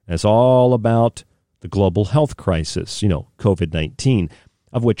 And it's all about the global health crisis, COVID-19,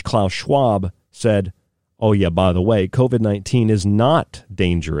 of which Klaus Schwab said, oh yeah, by the way, COVID-19 is not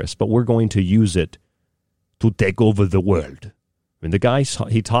dangerous, but we're going to use it to take over the world. I mean, the guy,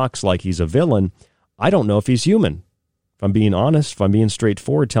 he talks like he's a villain. I don't know if he's human. If I'm being honest, if I'm being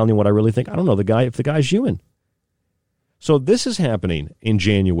straightforward, telling you what I really think, I don't know if the guy's human. So this is happening in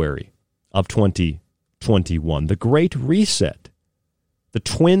January of 2021. The Great Reset, the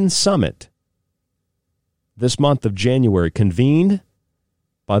Twin Summit, this month of January, convened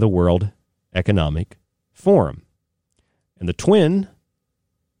by the World Economic Forum. And the twin,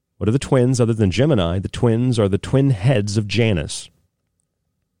 what are the twins other than Gemini? The twins are the twin heads of Janus,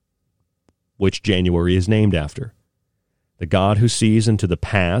 which January is named after. The God who sees into the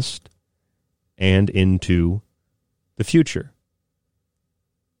past and into the future.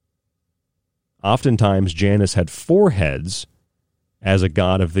 Oftentimes, Janus had 4 heads as a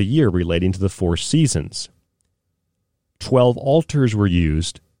god of the year relating to the 4 seasons. 12 altars were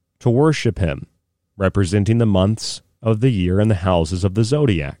used to worship him, representing the months of the year and the houses of the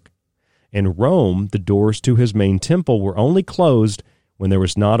zodiac. In Rome, the doors to his main temple were only closed when there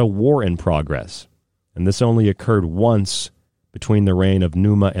was not a war in progress, and this only occurred once between the reign of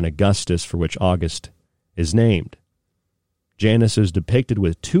Numa and Augustus, for which August is named. Janus is depicted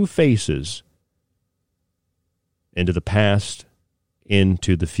with 2 faces, into the past,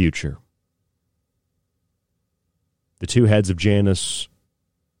 into the future. The 2 heads of Janus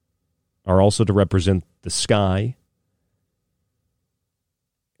are also to represent the sky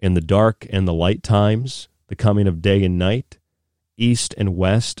in the dark and the light times, the coming of day and night, east and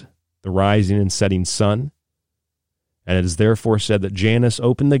west, the rising and setting sun. And it is therefore said that Janus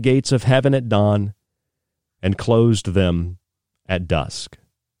opened the gates of heaven at dawn and closed them at dusk.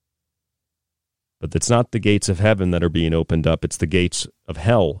 But it's not the gates of heaven that are being opened up, it's the gates of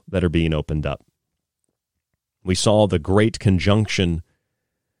hell that are being opened up. We saw the great conjunction,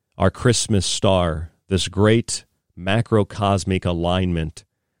 our Christmas star, this great macrocosmic alignment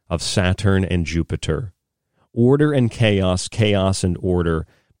of Saturn and Jupiter. Order and chaos, chaos and order,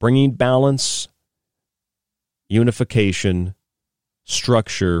 bringing balance, unification,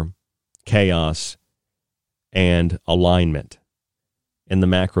 structure, chaos, and alignment in the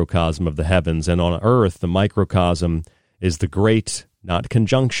macrocosm of the heavens. And on earth, the microcosm is the great, not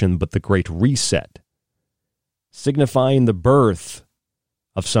conjunction, but the great reset, signifying the birth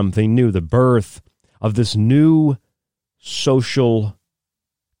of something new, the birth of this new social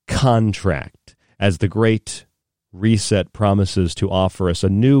contract, as the great reset promises to offer us a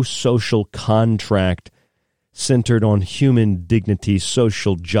new social contract centered on human dignity,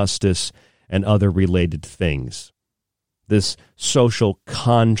 social justice, and other related things. This social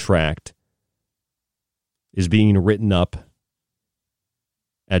contract is being written up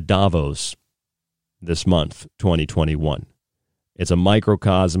at Davos this month, 2021. It's a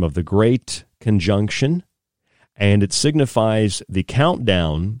microcosm of the Great Conjunction, and it signifies the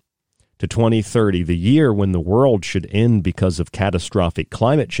countdown to 2030, the year when the world should end because of catastrophic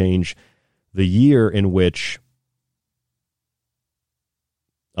climate change, the year in which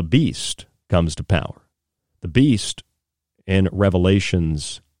a beast comes to power. The beast in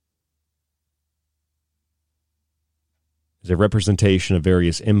Revelations is a representation of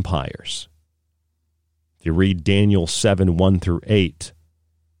various empires. If you read Daniel 7, 1 through 8,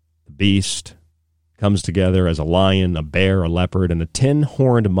 the beast comes together as a lion, a bear, a leopard, and a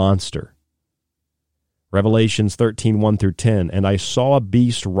 10-horned monster. Revelations 13, 1 through 10, and I saw a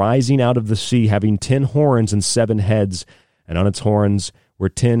beast rising out of the sea, having 10 horns and 7 heads, and on its horns were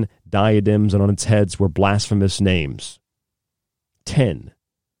 10 diadems, and on its heads were blasphemous names. 10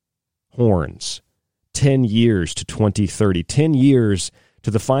 horns. 10 years to 2030. 10 years to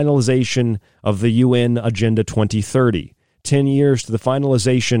the finalization of the UN Agenda 2030. 10 years to the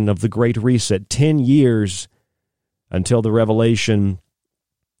finalization of the Great Reset. 10 years until the revelation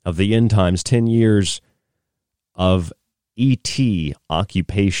of the end times. 10 years of E.T.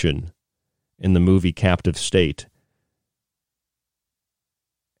 occupation in the movie Captive State.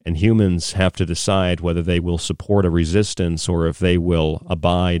 And humans have to decide whether they will support a resistance or if they will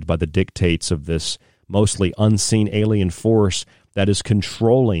abide by the dictates of this mostly unseen alien force that is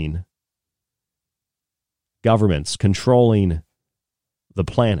controlling governments, controlling the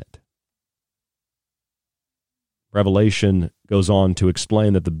planet. Revelation goes on to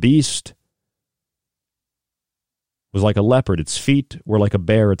explain that the beast was like a leopard, its feet were like a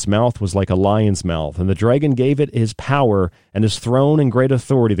bear, its mouth was like a lion's mouth, and the dragon gave it his power and his throne and great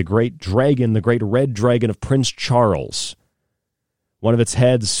authority, the great dragon, the great red dragon of Prince Charles. One of its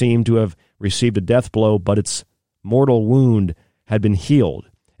heads seemed to have received a death blow, but its mortal wound had been healed.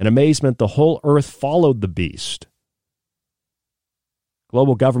 In amazement, the whole earth followed the beast.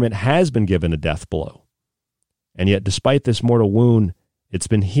 Global government has been given a death blow, and yet despite this mortal wound, it's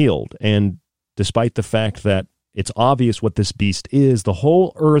been healed, and despite the fact that it's obvious what this beast is, the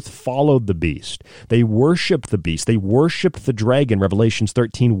whole earth followed the beast. They worshiped the beast. They worshiped the dragon. Revelations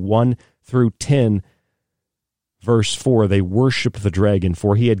 13, 1 through 10, verse 4. They worshiped the dragon,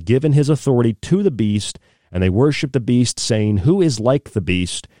 for he had given his authority to the beast, and they worshiped the beast, saying, who is like the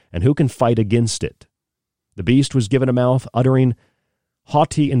beast, and who can fight against it? The beast was given a mouth uttering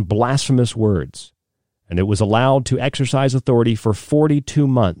haughty and blasphemous words, and it was allowed to exercise authority for 42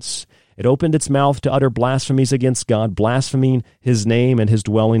 months. It opened its mouth to utter blasphemies against God, blaspheming his name and his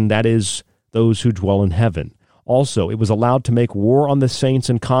dwelling, that is, those who dwell in heaven. Also, it was allowed to make war on the saints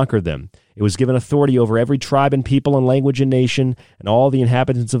and conquer them. It was given authority over every tribe and people and language and nation, and all the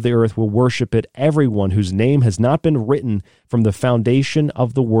inhabitants of the earth will worship it, everyone whose name has not been written from the foundation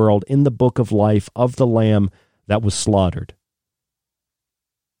of the world in the book of life of the Lamb that was slaughtered.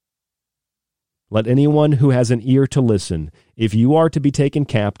 Let anyone who has an ear to listen. If you are to be taken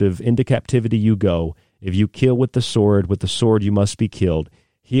captive, into captivity you go. If you kill with the sword you must be killed.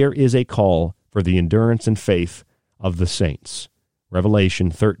 Here is a call for the endurance and faith of the saints.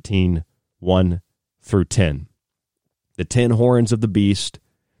 Revelation 13, 1 through 10. The 10 horns of the beast,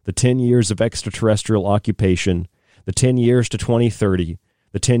 the 10 years of extraterrestrial occupation, the 10 years to 2030,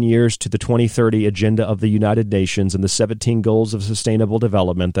 the 10 years to the 2030 Agenda of the United Nations, and the 17 goals of sustainable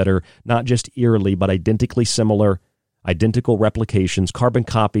development that are not just eerily but identically similar, identical replications, carbon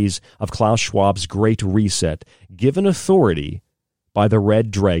copies of Klaus Schwab's Great Reset, given authority by the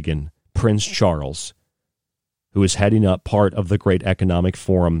Red Dragon, Prince Charles, who is heading up part of the Great Economic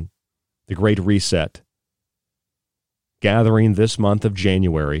Forum, the Great Reset, gathering this month of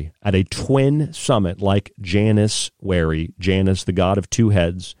January at a twin summit like Janus, the god of two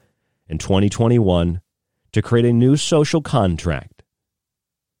heads, in 2021 to create a new social contract.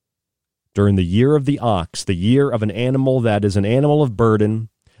 During the year of the ox, the year of an animal that is an animal of burden,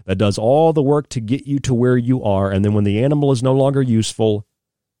 that does all the work to get you to where you are, and then when the animal is no longer useful,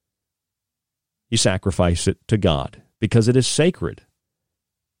 you sacrifice it to God because it is sacred,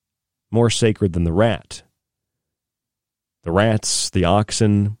 more sacred than the rat. The rats, the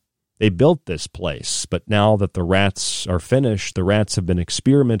oxen, they built this place, but now that the rats are finished, the rats have been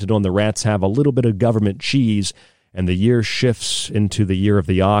experimented on, the rats have a little bit of government cheese, and the year shifts into the year of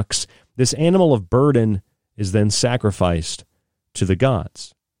the ox. This animal of burden is then sacrificed to the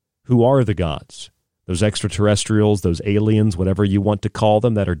gods. Who are the gods? Those extraterrestrials, those aliens, whatever you want to call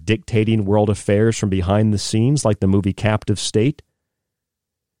them, that are dictating world affairs from behind the scenes, like the movie Captive State?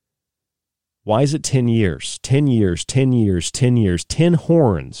 Why is it 10 years? 10 years, 10 years, 10 years, 10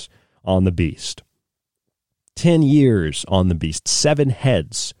 horns on the beast. 10 years on the beast, 7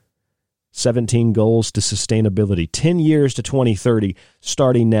 heads, 17 goals to sustainability, 10 years to 2030,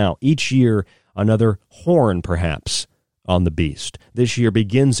 starting now. Each year, another horn, perhaps, on the beast. This year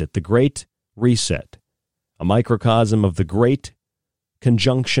begins it, the Great Reset, a microcosm of the great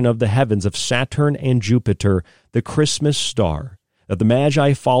conjunction of the heavens of Saturn and Jupiter, the Christmas star, that the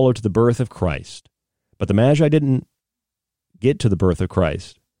Magi followed to the birth of Christ. But the Magi didn't get to the birth of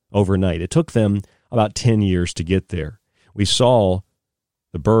Christ overnight. It took them about 10 years to get there. We saw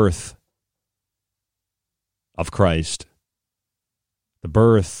the birth of Christ, the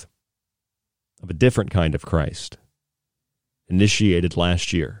birth of a different kind of Christ, initiated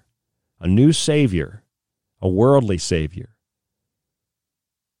last year. A new Savior, a worldly Savior,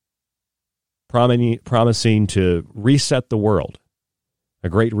 promising to reset the world, a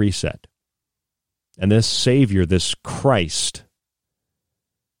great reset. And this Savior, this Christ,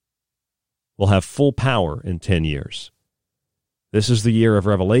 will have full power in 10 years. This is the year of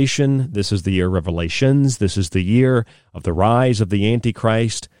Revelation. This is the year of Revelations. This is the year of the rise of the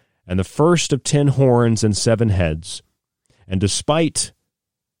Antichrist and the first of 10 horns and 7 heads. And despite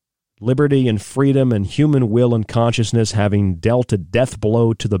liberty and freedom and human will and consciousness having dealt a death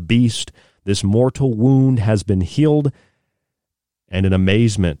blow to the beast, this mortal wound has been healed. And in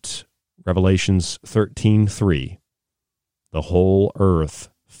amazement, Revelations 13:3, the whole earth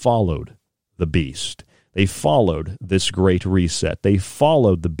followed the beast. They followed this great reset. They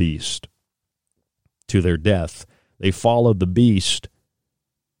followed the beast to their death. They followed the beast,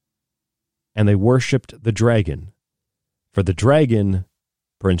 and they worshipped the dragon. For the dragon,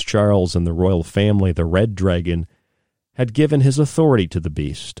 Prince Charles and the royal family, the red dragon, had given his authority to the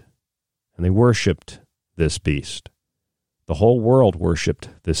beast, and they worshipped this beast. The whole world worshipped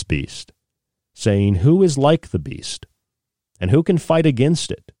this beast, saying, "Who is like the beast, and who can fight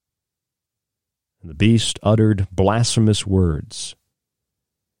against it?" And the beast uttered blasphemous words.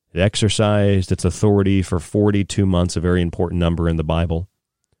 It exercised its authority for 42 months, a very important number in the Bible,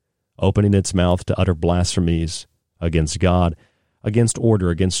 opening its mouth to utter blasphemies against God, against order,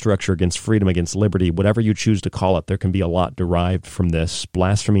 against structure, against freedom, against liberty, whatever you choose to call it. There can be a lot derived from this.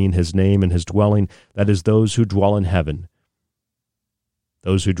 Blaspheming his name and his dwelling, that is those who dwell in heaven,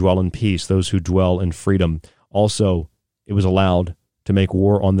 those who dwell in peace, those who dwell in freedom. Also, it was allowed to make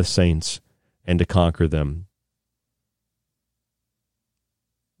war on the saints and to conquer them.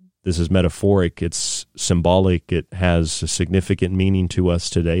 This is metaphoric. It's symbolic. It has a significant meaning to us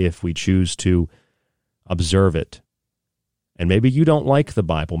today if we choose to observe it. And maybe you don't like the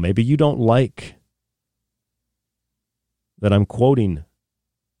Bible. Maybe you don't like that I'm quoting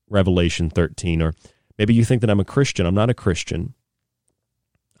Revelation 13, or maybe you think that I'm a Christian. I'm not a Christian.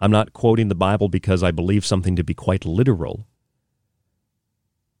 I'm not quoting the Bible because I believe something to be quite literal.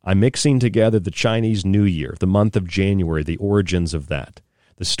 I'm mixing together the Chinese New Year, the month of January, the origins of that,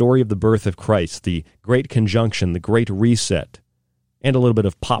 the story of the birth of Christ, the Great Conjunction, the Great Reset, and a little bit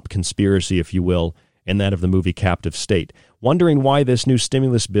of pop conspiracy, if you will, in that of the movie Captive State, wondering why this new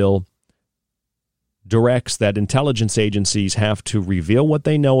stimulus bill directs that intelligence agencies have to reveal what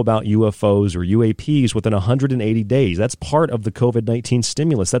they know about UFOs or UAPs within 180 days. That's part of the COVID-19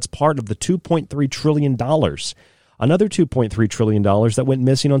 stimulus. That's part of the $2.3 trillion. Another $2.3 trillion that went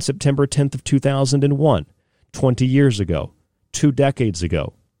missing on September 10th of 2001, 20 years ago, 2 decades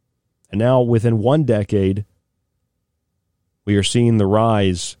ago. And now within 1 decade, we are seeing the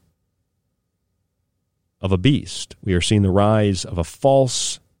rise of a beast. We are seeing the rise of a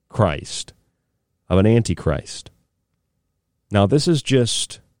false Christ, of an antichrist. Now, this is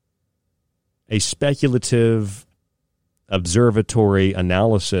just a speculative, observatory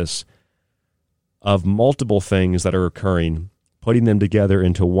analysis of multiple things that are occurring, putting them together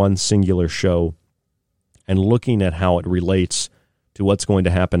into one singular show and looking at how it relates to what's going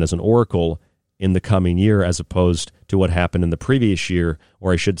to happen as an oracle in the coming year as opposed to what happened in the previous year,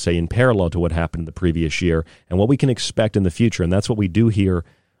 or I should say in parallel to what happened in the previous year, and what we can expect in the future. And that's what we do here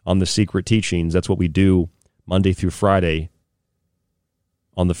on The Secret Teachings. That's what we do Monday through Friday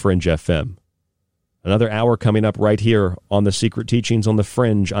on The Fringe FM. Another hour coming up right here on The Secret Teachings on The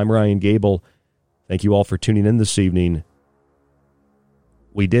Fringe. I'm Ryan Gable. Thank you all for tuning in this evening.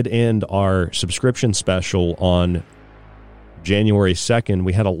 We did end our subscription special on January 2nd.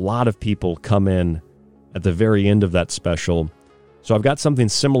 We had a lot of people come in at the very end of that special. So I've got something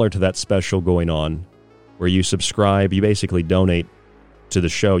similar to that special going on where you subscribe, you basically donate to the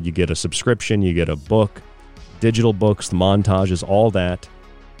show. You get a subscription, you get a book, digital books, the montages, all that.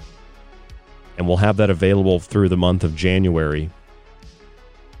 And we'll have that available through the month of January.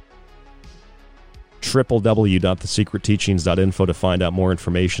 www.thesecretteachings.info to find out more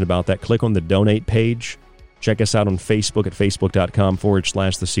information about that. Click on the donate page. Check us out on Facebook at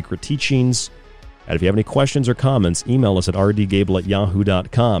facebook.com/The Secret Teachings. And if you have any questions or comments, email us at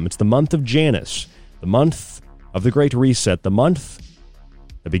rdgable@yahoo.com. It's the month of Janus, the month of the Great Reset, the month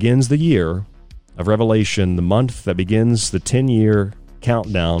that begins the year of Revelation, the month that begins the 10-year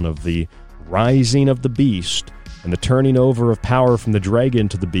countdown of the rising of the beast and the turning over of power from the dragon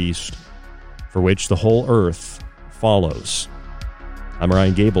to the beast, for which the whole earth follows. I'm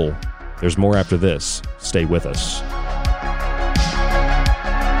Ryan Gable. There's more after this. Stay with us.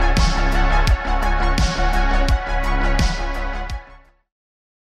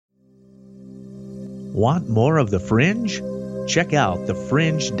 Want more of The Fringe? Check out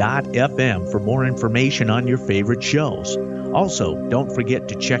thefringe.fm for more information on your favorite shows. Also, don't forget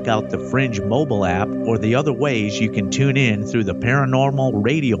to check out the Fringe mobile app or the other ways you can tune in through the Paranormal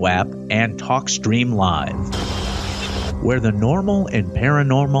Radio app and TalkStream Live. Where the normal and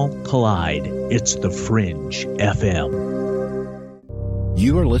paranormal collide, it's the Fringe FM.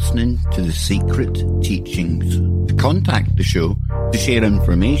 You are listening to The Secret Teachings. To contact the show, to share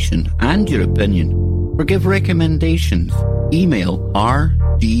information and your opinion, or give recommendations, email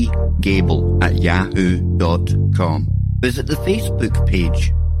rdgable@yahoo.com. Visit the Facebook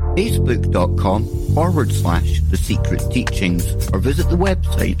page, facebook.com/The Secret Teachings, or visit the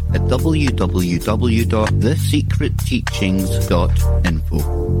website at www.thesecretteachings.info.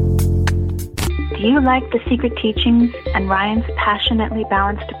 Do you like The Secret Teachings and Ryan's passionately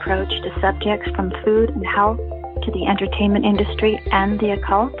balanced approach to subjects from food and health to the entertainment industry and the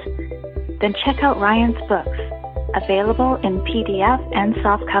occult? Then check out Ryan's books, available in PDF and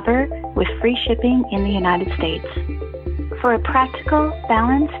softcover with free shipping in the United States. For a practical,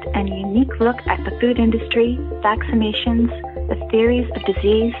 balanced, and unique look at the food industry, vaccinations, the theories of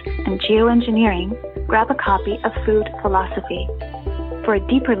disease, and geoengineering, grab a copy of Food Philosophy. For a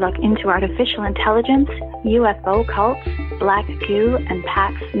deeper look into artificial intelligence, UFO cults, black goo, and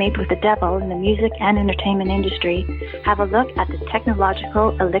pacts made with the devil in the music and entertainment industry, have a look at the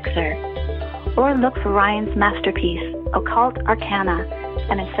Technological Elixir. Or look for Ryan's masterpiece, Occult Arcana,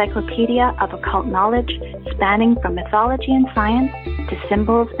 an encyclopedia of occult knowledge spanning from mythology and science to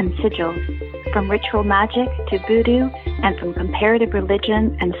symbols and sigils, from ritual magic to voodoo, and from comparative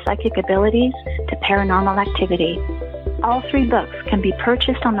religion and psychic abilities to paranormal activity. All three books can be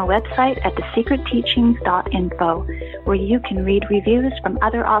purchased on the website at thesecretteachings.info, where you can read reviews from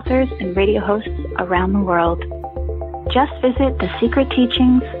other authors and radio hosts around the world. Just visit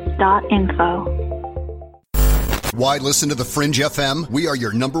thesecretteachings.info. Why listen to the Fringe FM? We are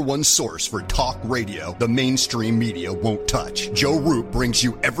your number one source for talk radio the mainstream media won't touch. Joe Roop brings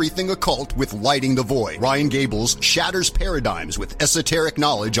you everything occult with Lighting the Void. Ryan Gables shatters paradigms with esoteric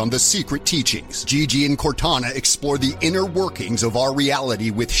knowledge on The Secret Teachings. Gigi and Cortana explore the inner workings of our reality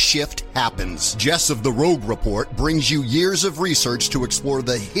with Shift Happens. Jess of the Rogue Report brings you years of research to explore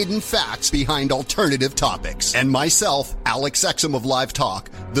the hidden facts behind alternative topics. And myself, Alex Exum of Live Talk,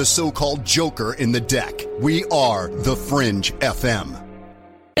 the so-called Joker in the deck. We are The Fringe FM.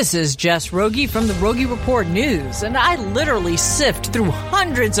 This is Jess Rogie from the Rogie Report News, and I literally sift through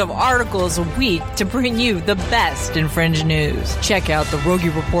hundreds of articles a week to bring you the best in Fringe news. Check out the Rogie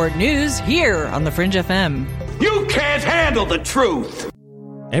Report News here on the Fringe FM. You can't handle the truth!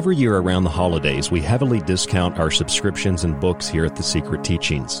 Every year around the holidays, we heavily discount our subscriptions and books here at The Secret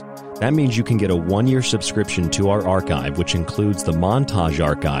Teachings. That means you can get a 1-year subscription to our archive, which includes the Montage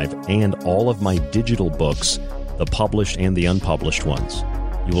Archive and all of my digital books, the published and the unpublished ones.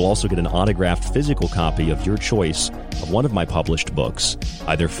 You will also get an autographed physical copy of your choice of one of my published books,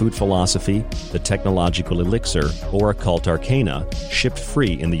 either Food Philosophy, The Technological Elixir, or Occult Arcana, shipped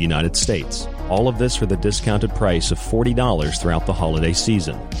free in the United States. All of this for the discounted price of $40 throughout the holiday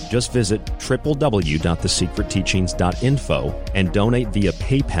season. Just visit www.thesecretteachings.info and donate via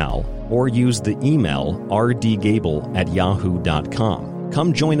PayPal or use the email rdgable@yahoo.com.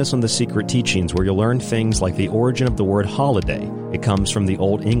 Come join us on The Secret Teachings, where you'll learn things like the origin of the word holiday. It comes from the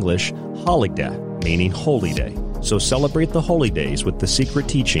Old English holigda, meaning holy day. So celebrate the holy days with The Secret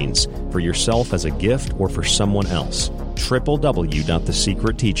Teachings for yourself as a gift or for someone else.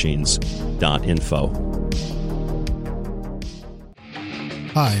 www.thesecretteachings.info.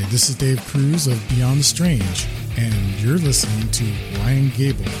 Hi, this is Dave Cruz of Beyond the Strange, and you're listening to Ryan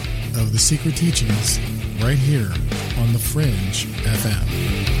Gable of The Secret Teachings right here on the Fringe FM.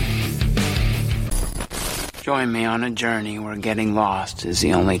 Join me on a journey where getting lost is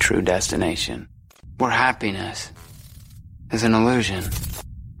the only true destination, where happiness is an illusion.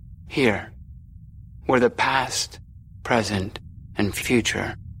 Here, where the past, present, and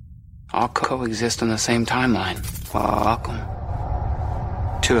future all coexist on the same timeline. Welcome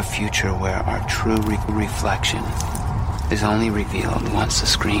to a future where our true reflection is only revealed once the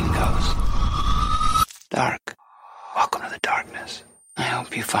screen goes dark. Welcome to the darkness. I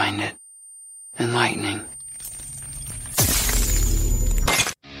hope you find it enlightening.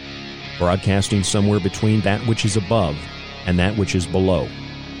 Broadcasting somewhere between that which is above and that which is below.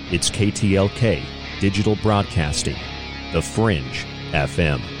 It's KTLK, Digital Broadcasting, The Fringe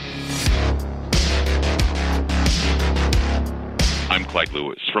FM. I'm Clyde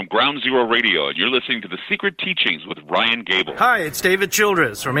Lewis from Ground Zero Radio, and you're listening to The Secret Teachings with Ryan Gable. Hi, it's David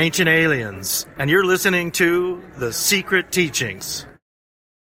Childress from Ancient Aliens, and you're listening to The Secret Teachings.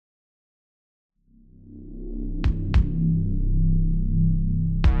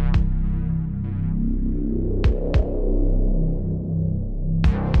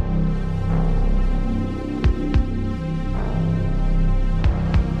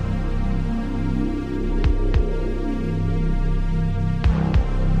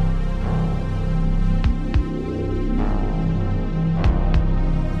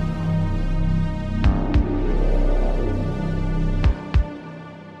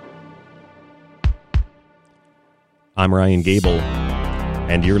 I'm Ryan Gable,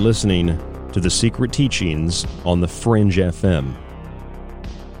 and you're listening to The Secret Teachings on the Fringe FM.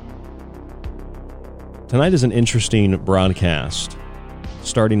 Tonight is an interesting broadcast,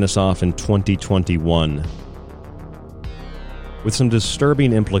 starting us off in 2021, with some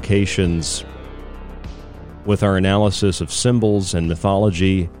disturbing implications with our analysis of symbols and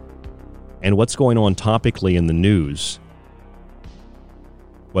mythology and what's going on topically in the news.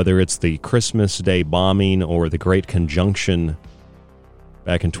 Whether it's the Christmas Day bombing or the Great Conjunction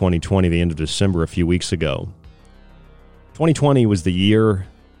back in 2020, the end of December, a few weeks ago. 2020 was the year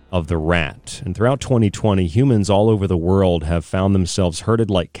of the rat, and throughout 2020, humans all over the world have found themselves herded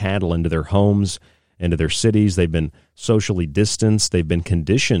like cattle into their homes, into their cities. They've been socially distanced. They've been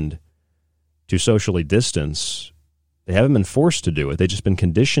conditioned to socially distance. They haven't been forced to do it. They've just been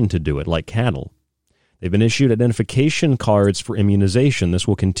conditioned to do it like cattle. They've been issued identification cards for immunization. This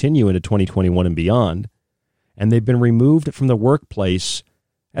will continue into 2021 and beyond. And they've been removed from the workplace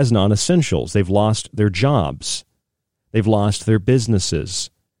as non-essentials. They've lost their jobs. They've lost their businesses.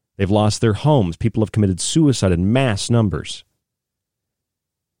 They've lost their homes. People have committed suicide in mass numbers.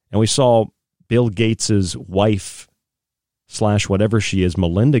 And we saw Bill Gates' wife, / whatever she is,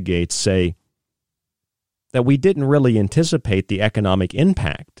 Melinda Gates, say that we didn't really anticipate the economic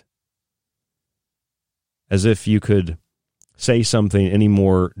impact. As if you could say something any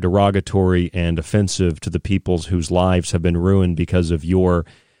more derogatory and offensive to the peoples whose lives have been ruined because of your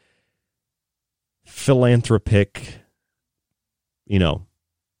philanthropic,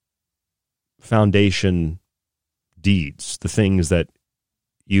 foundation deeds, the things that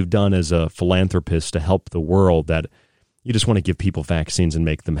you've done as a philanthropist to help the world, that you just want to give people vaccines and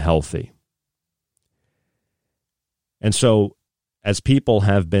make them healthy. And so, as people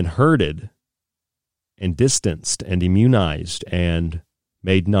have been herded and distanced and immunized and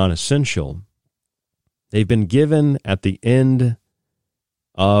made non-essential, they've been given at the end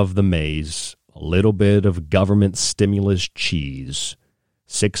of the maze a little bit of government stimulus cheese,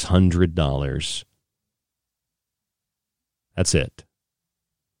 $600. That's it.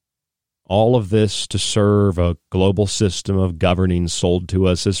 All of this to serve a global system of governing sold to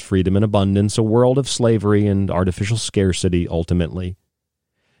us as freedom and abundance, a world of slavery and artificial scarcity, ultimately.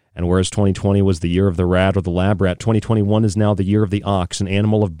 And whereas 2020 was the year of the rat or the lab rat, 2021 is now the year of the ox, an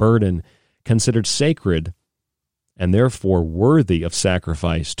animal of burden considered sacred and therefore worthy of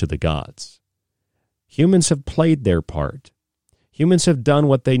sacrifice to the gods. Humans have played their part. Humans have done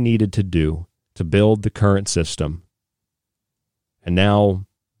what they needed to do to build the current system. And now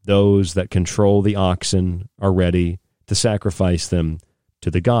those that control the oxen are ready to sacrifice them to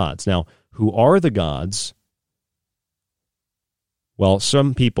the gods. Now, who are the gods? Well,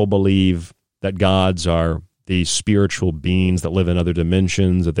 some people believe that gods are these spiritual beings that live in other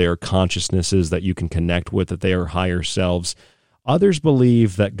dimensions, that they are consciousnesses that you can connect with, that they are higher selves. Others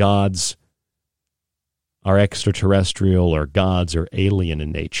believe that gods are extraterrestrial, or gods are alien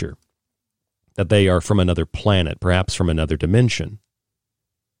in nature, that they are from another planet, perhaps from another dimension.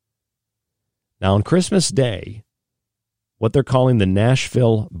 Now, on Christmas Day, what they're calling the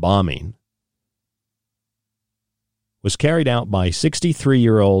Nashville bombing was carried out by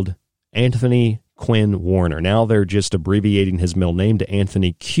 63-year-old Anthony Quinn Warner. Now they're just abbreviating his middle name to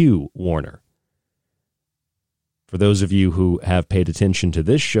Anthony Q. Warner. For those of you who have paid attention to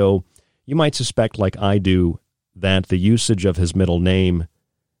this show, you might suspect, like I do, that the usage of his middle name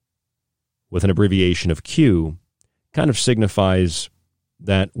with an abbreviation of Q kind of signifies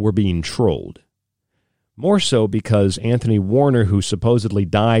that we're being trolled. More so because Anthony Warner, who supposedly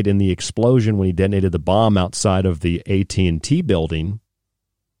died in the explosion when he detonated the bomb outside of the AT&T building,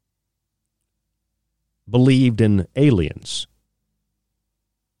 believed in aliens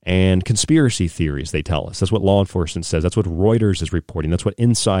and conspiracy theories, they tell us. That's what law enforcement says. That's what Reuters is reporting. That's what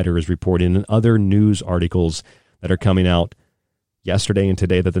Insider is reporting, and other news articles that are coming out yesterday and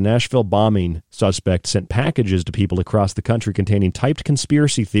today, that the Nashville bombing suspect sent packages to people across the country containing typed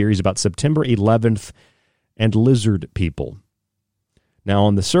conspiracy theories about September 11th and lizard people. Now,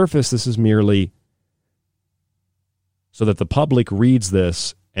 on the surface, this is merely so that the public reads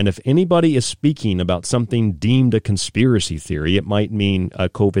this, and if anybody is speaking about something deemed a conspiracy theory, it might mean a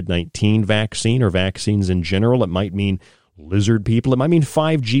COVID-19 vaccine or vaccines in general. It might mean lizard people. It might mean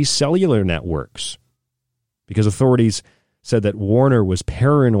 5G cellular networks, because authorities said that Warner was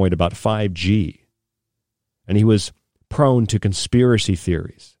paranoid about 5G, and he was prone to conspiracy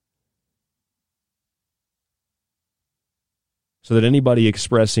theories. So that anybody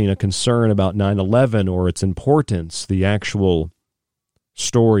expressing a concern about 9/11 or its importance, the actual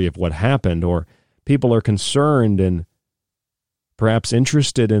story of what happened, or people are concerned and perhaps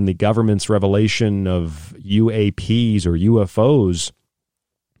interested in the government's revelation of UAPs or UFOs,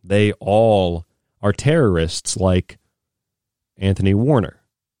 they all are terrorists like Anthony Warner.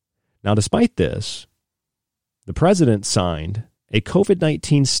 Now, despite this, the president signed a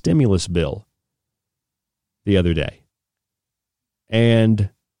COVID-19 stimulus bill the other day.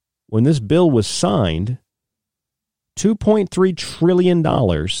 And when this bill was signed, $2.3 trillion,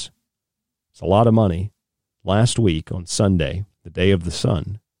 it's a lot of money, last week on Sunday, the day of the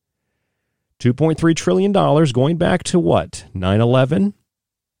sun, $2.3 trillion going back to what? 9/11?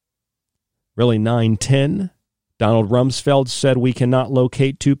 Really 9/10? Donald Rumsfeld said we cannot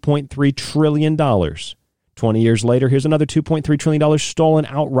locate $2.3 trillion. 20 years later, here's another $2.3 trillion stolen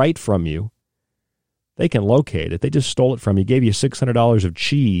outright from you. They can locate it. They just stole it from you, gave you $600 of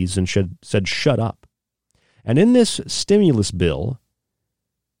cheese and said, shut up. And in this stimulus bill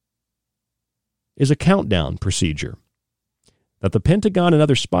is a countdown procedure that the Pentagon and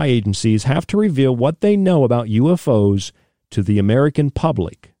other spy agencies have to reveal what they know about UFOs to the American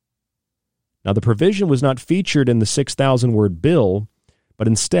public. Now, the provision was not featured in the 6,000-word bill, but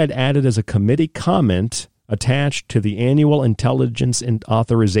instead added as a committee comment attached to the Annual Intelligence and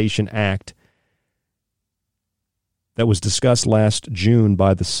Authorization Act that was discussed last June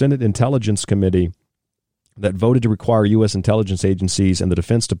by the Senate Intelligence Committee that voted to require U.S. intelligence agencies and the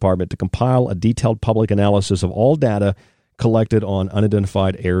Defense Department to compile a detailed public analysis of all data collected on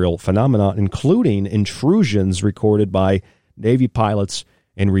unidentified aerial phenomena, including intrusions recorded by Navy pilots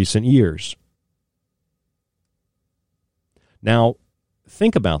in recent years. Now,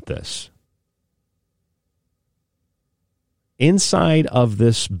 think about this. Inside of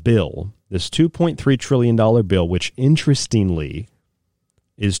this bill, this $2.3 trillion bill, which interestingly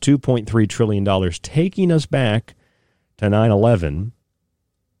is $2.3 trillion, taking us back to 9/11,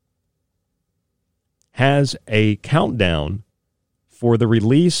 has a countdown for the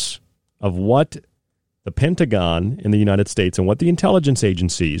release of what the Pentagon in the United States and what the intelligence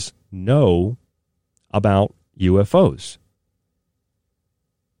agencies know about UFOs.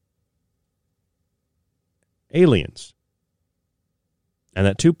 Aliens. And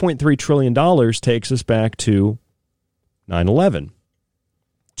that $2.3 trillion takes us back to 9/11.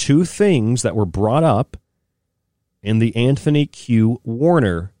 Two things that were brought up in the Anthony Q.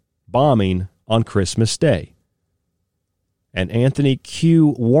 Warner bombing on Christmas Day. And Anthony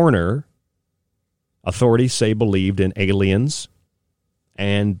Q. Warner, authorities say, believed in aliens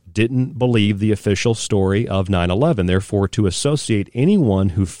and didn't believe the official story of 9/11. Therefore, to associate anyone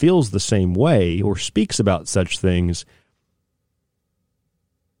who feels the same way or speaks about such things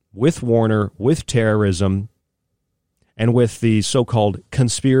with Warner, with terrorism, and with the so-called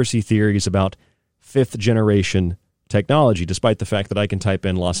conspiracy theories about fifth-generation technology, despite the fact that I can type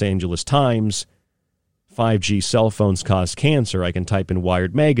in Los Angeles Times, 5G cell phones cause cancer, I can type in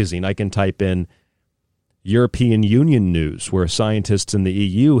Wired Magazine, I can type in European Union news, where scientists in the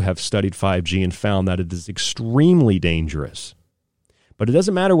EU have studied 5G and found that it is extremely dangerous. But it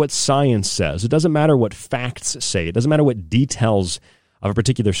doesn't matter what science says. It doesn't matter what facts say. It doesn't matter what details of a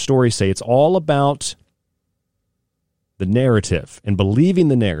particular story say. It's all about the narrative and believing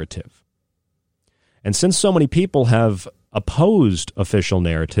the narrative. And since so many people have opposed official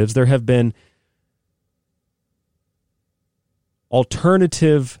narratives, there have been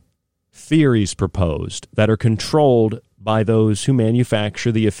alternative theories proposed that are controlled by those who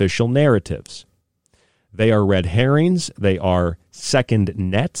manufacture the official narratives. They are red herrings. They are second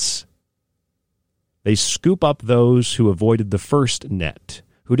nets. They scoop up those who avoided the first net,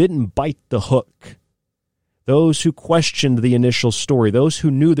 who didn't bite the hook, those who questioned the initial story, those who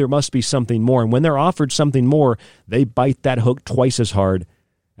knew there must be something more. And when they're offered something more, they bite that hook twice as hard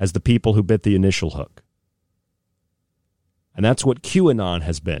as the people who bit the initial hook. And that's what QAnon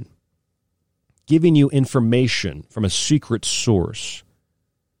has been. Giving you information from a secret source.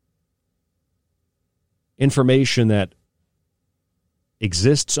 Information that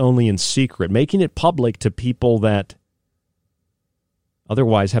exists only in secret, making it public to people that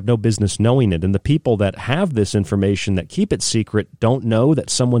otherwise have no business knowing it. And the people that have this information that keep it secret don't know that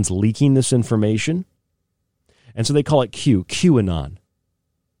someone's leaking this information. And so they call it QAnon.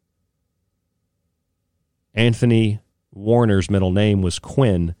 Anthony Warner's middle name was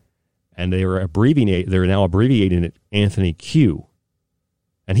Quinn, and they're now abbreviating it Anthony Q.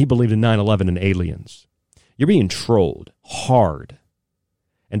 And he believed in 9/11 and aliens. You're being trolled hard.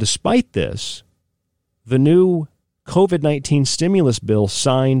 And despite this, the new COVID-19 stimulus bill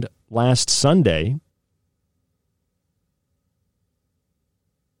signed last Sunday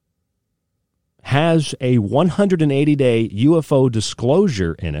has a 180-day UFO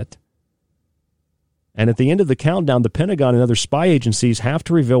disclosure in it And at the end of the countdown, the Pentagon and other spy agencies have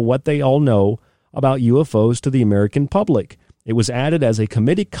to reveal what they all know about UFOs to the American public. It was added as a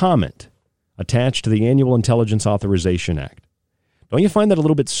committee comment attached to the Annual Intelligence Authorization Act. Don't you find that a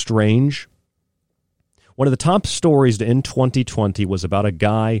little bit strange? One of the top stories in 2020 was about a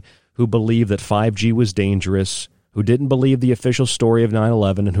guy who believed that 5G was dangerous, who didn't believe the official story of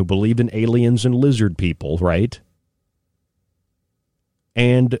 9/11, and who believed in aliens and lizard people, right?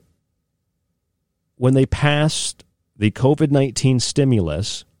 And when they passed the COVID-19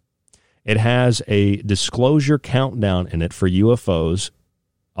 stimulus, it has a disclosure countdown in it for UFOs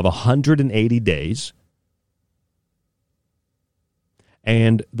of 180 days.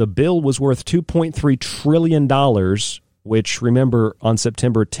 And the bill was worth $2.3 trillion, which, remember, on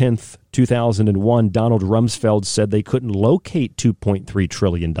September 10th, 2001, Donald Rumsfeld said they couldn't locate $2.3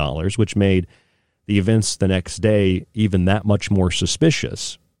 trillion, which made the events the next day even that much more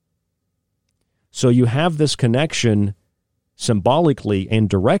suspicious. So you have this connection symbolically and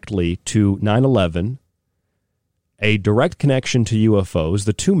directly to 9/11, a direct connection to UFOs,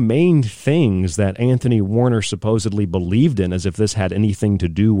 the two main things that Anthony Warner supposedly believed in, as if this had anything to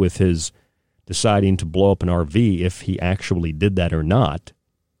do with his deciding to blow up an RV, if he actually did that or not.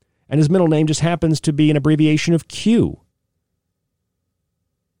 And his middle name just happens to be an abbreviation of Q.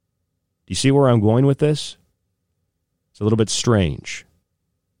 Do you see where I'm going with this? It's a little bit strange.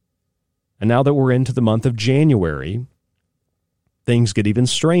 And now that we're into the month of January, things get even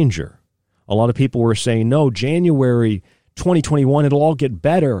stranger. A lot of people were saying, no, January 2021, it'll all get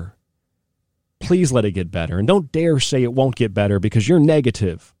better. Please let it get better. And don't dare say it won't get better because you're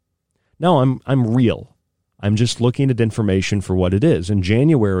negative. No, I'm real. I'm just looking at information for what it is. In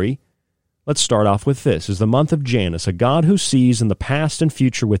January, let's start off with this, is the month of Janus, a god who sees in the past and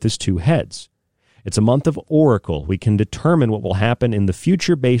future with his two heads. It's a month of oracle. We can determine what will happen in the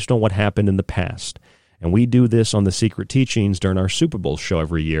future based on what happened in the past. And we do this on the Secret Teachings during our Super Bowl show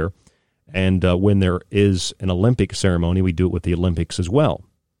every year. And when there is an Olympic ceremony, we do it with the Olympics as well.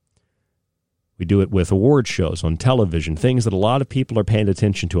 We do it with award shows on television, things that a lot of people are paying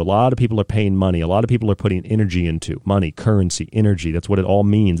attention to. A lot of people are paying money. A lot of people are putting energy into money, currency, energy. That's what it all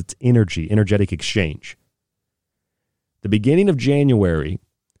means. It's energy, energetic exchange. The beginning of January,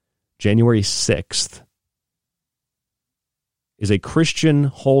 January 6th, is a Christian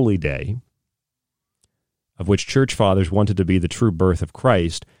holy day of which church fathers wanted to be the true birth of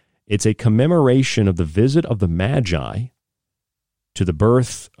Christ. It's a commemoration of the visit of the Magi to the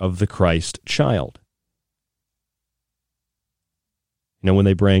birth of the Christ child. You know, when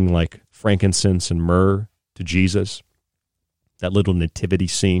they bring like frankincense and myrrh to Jesus, that little nativity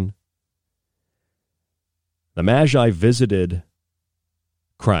scene. The Magi visited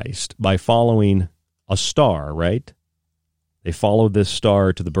Christ by following a star, right? They followed this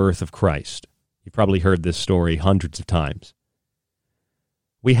star to the birth of Christ. You've probably heard this story hundreds of times.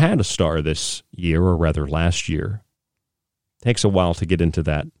 We had a star this year, or rather last year. It takes a while to get into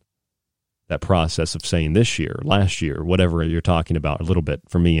that process of saying this year, last year, whatever you're talking about, a little bit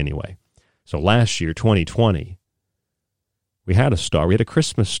for me anyway. So last year, 2020, we had a star. We had a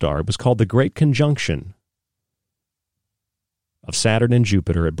Christmas star. It was called the Great Conjunction of Saturn and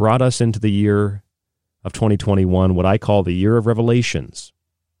Jupiter. It brought us into the year of 2021, what I call the year of revelations.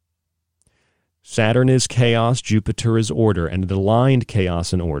 Saturn is chaos, Jupiter is order, and it aligned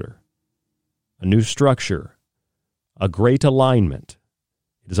chaos and order. A new structure, a great alignment.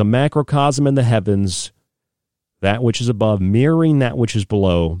 It is a macrocosm in the heavens, that which is above, mirroring that which is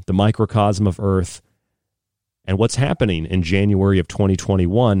below, the microcosm of Earth. And what's happening in January of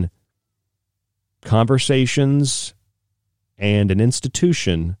 2021, conversations and an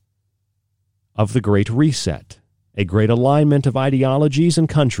institution of the Great Reset, a great alignment of ideologies and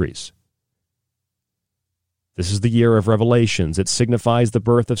countries. This is the year of revelations. It signifies the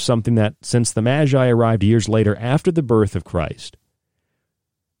birth of something that, since the Magi arrived years later after the birth of Christ,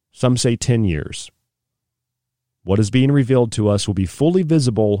 some say 10 years, what is being revealed to us will be fully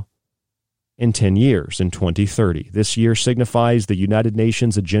visible in 10 years, in 2030. This year signifies the United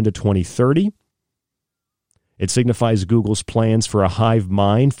Nations Agenda 2030. It signifies Google's plans for a hive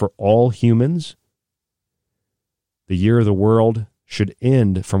mind for all humans. The year of the world should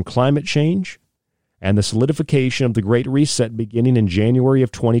end from climate change and the solidification of the Great Reset beginning in January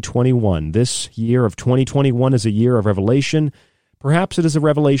of 2021. This year of 2021 is a year of revelation. Perhaps it is a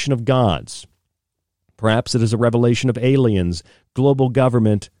revelation of gods. Perhaps it is a revelation of aliens, global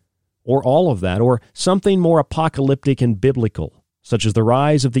government, or all of that, or something more apocalyptic and biblical, such as the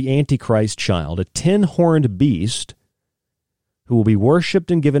rise of the Antichrist child, a 10-horned beast who will be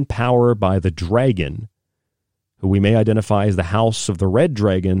worshipped and given power by the dragon, who we may identify as the house of the red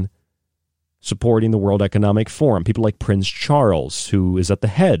dragon, supporting the World Economic Forum. People like Prince Charles, who is at the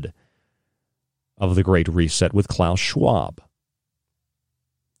head of the Great Reset with Klaus Schwab.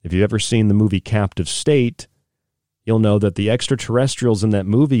 If you've ever seen the movie Captive State, you'll know that the extraterrestrials in that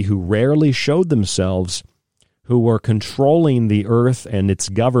movie who rarely showed themselves, who were controlling the earth and its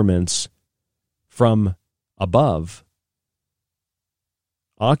governments from above,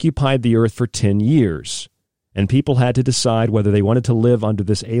 occupied the earth for 10 years. And people had to decide whether they wanted to live under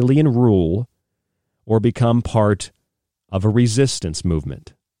this alien rule or become part of a resistance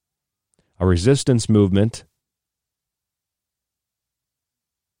movement. A resistance movement,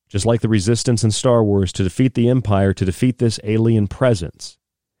 just like the resistance in Star Wars, to defeat the Empire, to defeat this alien presence.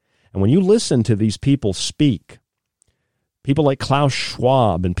 And when you listen to these people speak, people like Klaus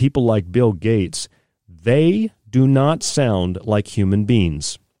Schwab and people like Bill Gates, they do not sound like human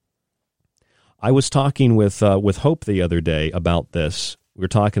beings. I was talking with Hope the other day about this. We were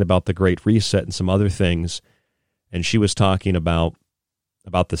talking about the Great Reset and some other things, and she was talking about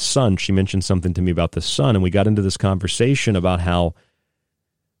the sun. She mentioned something to me about the sun, and we got into this conversation about how,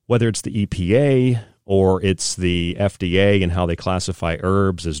 whether it's the EPA or it's the FDA and how they classify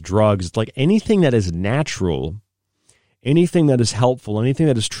herbs as drugs, it's like anything that is natural, anything that is helpful, anything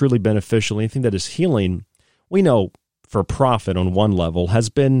that is truly beneficial, anything that is healing, we know for profit on one level has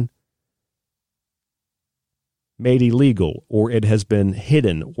been made illegal, or it has been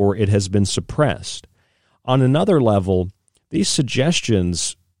hidden, or it has been suppressed. On another level, these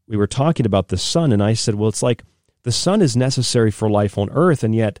suggestions, we were talking about the sun, and I said, well, it's like the sun is necessary for life on Earth,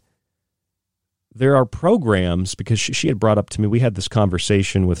 and yet there are programs, because she had brought up to me, we had this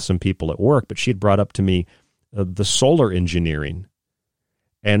conversation with some people at work, but she had brought up to me the solar engineering,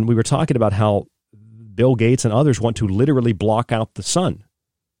 and we were talking about how Bill Gates and others want to literally block out the sun.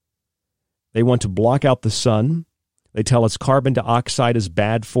 They want to block out the sun. They tell us carbon dioxide is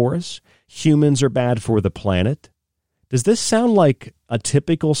bad for us. Humans are bad for the planet. Does this sound like a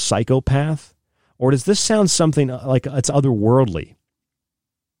typical psychopath? Or does this sound something like it's otherworldly?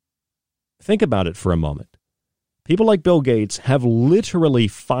 Think about it for a moment. People like Bill Gates have literally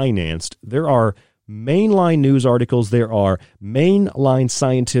financed. There are mainline news articles. There are mainline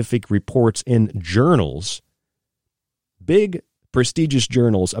scientific reports in journals, big prestigious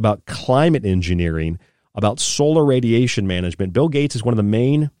journals about climate engineering, about solar radiation management. Bill Gates is one of the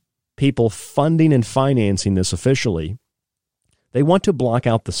main people funding and financing this officially. They want to block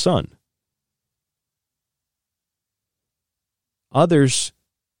out the sun. Others,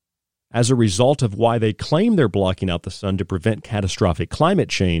 as a result of why they claim they're blocking out the sun to prevent catastrophic climate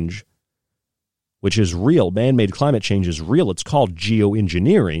change, which is real, man-made climate change is real. It's called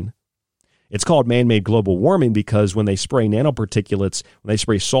geoengineering. It's called man-made global warming because when they spray nanoparticulates, when they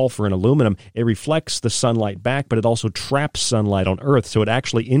spray sulfur and aluminum, it reflects the sunlight back, but it also traps sunlight on Earth, so it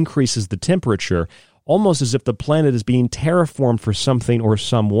actually increases the temperature, almost as if the planet is being terraformed for something or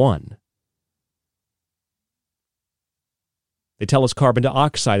someone. They tell us carbon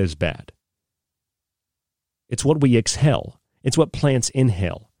dioxide is bad. It's what we exhale. It's what plants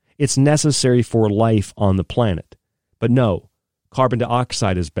inhale. It's necessary for life on the planet. But no, carbon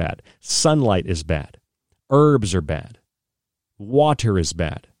dioxide is bad. Sunlight is bad. Herbs are bad. Water is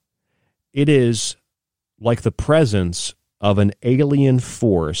bad. It is like the presence of an alien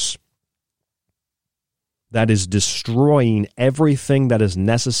force that is destroying everything that is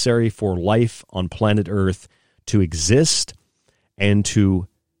necessary for life on planet Earth to exist and to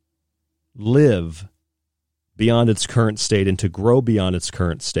live beyond its current state and to grow beyond its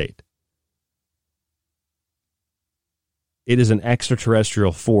current state. It is an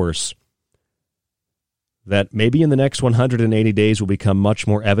extraterrestrial force that maybe in the next 180 days will become much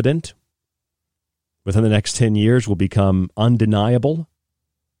more evident. Within the next 10 years will become undeniable.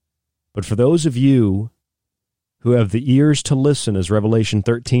 But for those of you who have the ears to listen, as Revelation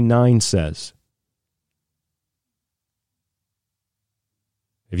 13:9 says,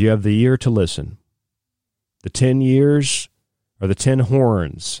 if you have the ear to listen, the 10 years are the 10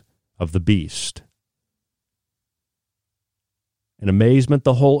 horns of the beast. In amazement,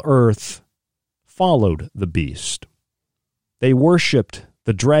 the whole earth followed the beast. They worshipped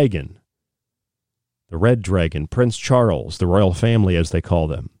the dragon, the red dragon, Prince Charles, the royal family as they call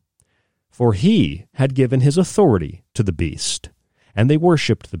them. For he had given his authority to the beast, and they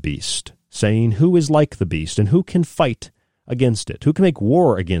worshipped the beast, saying, who is like the beast, and who can fight against it? Who can make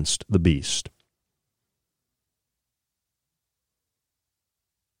war against the beast?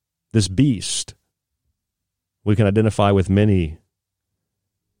 This beast, we can identify with many.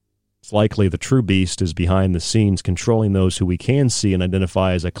 It's likely the true beast is behind the scenes, controlling those who we can see and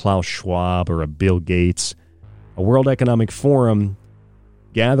identify as a Klaus Schwab or a Bill Gates. A World Economic Forum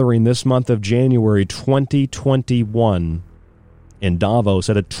gathering this month of January 2021 in Davos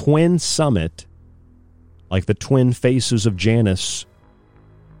at a twin summit, like the twin faces of Janus,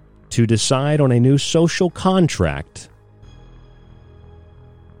 to decide on a new social contract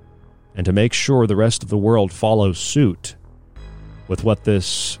and to make sure the rest of the world follows suit with what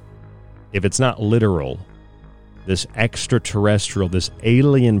this, if it's not literal, this extraterrestrial, this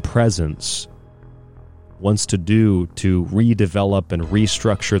alien presence wants to do to redevelop and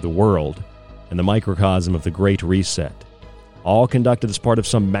restructure the world in the microcosm of the Great Reset. All conducted as part of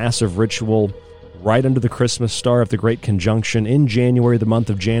some massive ritual right under the Christmas star of the Great Conjunction in January, the month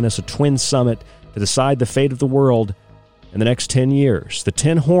of Janus, a twin summit to decide the fate of the world in the next 10 years. The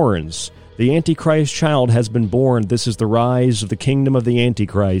 10 horns, the Antichrist child has been born. This is the rise of the kingdom of the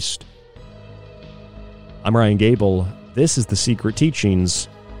Antichrist. I'm Ryan Gable. This is The Secret Teachings,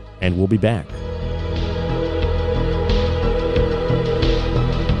 and we'll be back.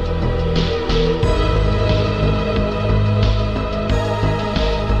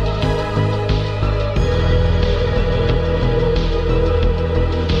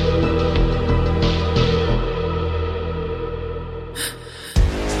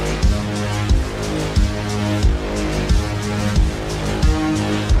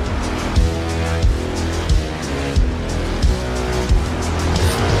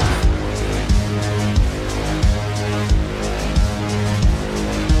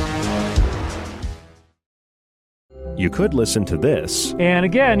 You could listen to this. And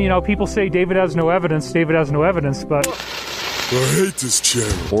again, people say David has no evidence, but I hate this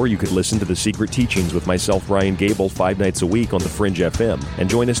channel. Or you could listen to The Secret Teachings with myself, Ryan Gable, 5 nights a week on The Fringe FM, and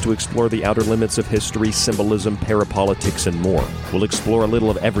join us to explore the outer limits of history, symbolism, parapolitics, and more. We'll explore a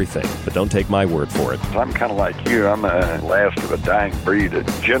little of everything, but don't take my word for it. I'm kind of like you. I'm a last of a dying breed, a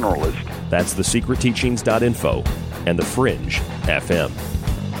generalist. That's thesecretteachings.info and The Fringe FM.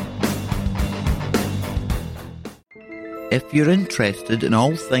 If you're interested in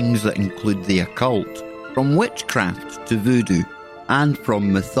all things that include the occult, from witchcraft to voodoo, and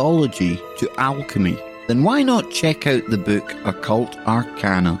from mythology to alchemy, then why not check out the book Occult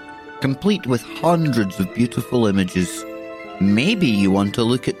Arcana, complete with hundreds of beautiful images. Maybe you want to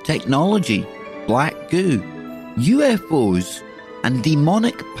look at technology, black goo, UFOs, and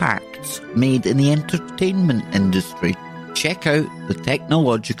demonic pacts made in the entertainment industry. Check out the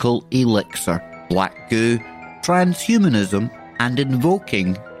technological elixir, black goo, transhumanism, and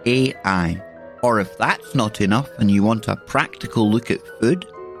invoking AI. Or if that's not enough and you want a practical look at food,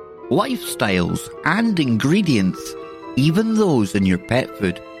 lifestyles, and ingredients, even those in your pet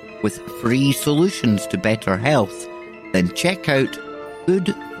food, with free solutions to better health, then check out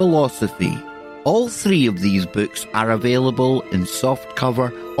Food Philosophy. All 3 of these books are available in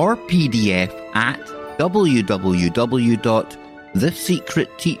softcover or PDF at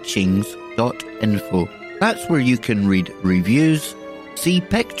www.thesecretteachings.info. That's where you can read reviews, see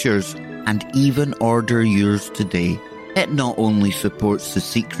pictures, and even order yours today. It not only supports The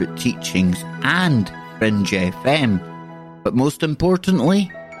Secret Teachings and Fringe FM, but most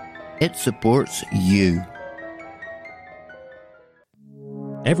importantly, it supports you.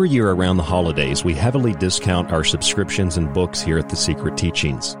 Every year around the holidays, we heavily discount our subscriptions and books here at The Secret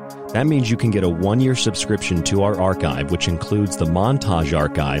Teachings. That means you can get a 1-year subscription to our archive, which includes the Montage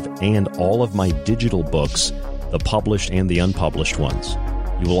Archive and all of my digital books, the published and the unpublished ones.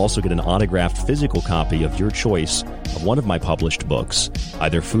 You will also get an autographed physical copy of your choice of one of my published books,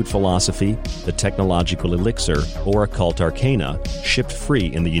 either Food Philosophy, The Technological Elixir, or Occult Arcana, shipped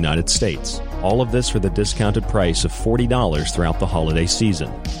free in the United States. All of this for the discounted price of $40 throughout the holiday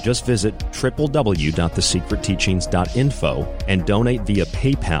season. Just visit www.thesecretteachings.info and donate via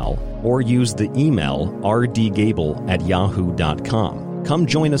PayPal or use the email rdgable@yahoo.com. Come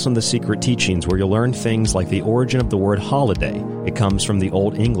join us on The Secret Teachings, where you'll learn things like the origin of the word holiday. It comes from the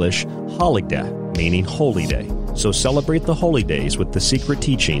Old English holigdag, meaning holy day. So celebrate the holy days with The Secret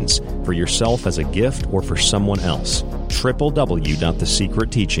Teachings for yourself as a gift or for someone else.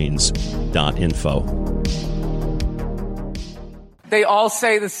 www.thesecretteachings.info. They all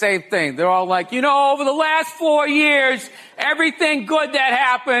say the same thing. They're all like, over the last 4 years, everything good that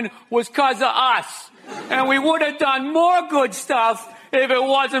happened was because of us. And we would have done more good stuff if it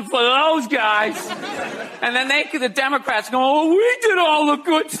wasn't for those guys. And then the Democrats go, we did all the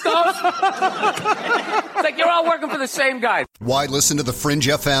good stuff. It's like you're all working for the same guy. Why listen to The Fringe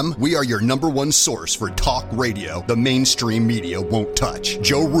FM? We are your #1 source for talk radio the mainstream media won't touch.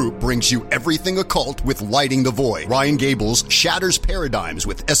 Joe Roop brings you everything occult with Lighting the Void. Ryan Gables shatters paradigms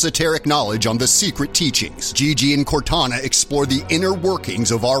with esoteric knowledge on The Secret Teachings. Gigi and Cortana explore the inner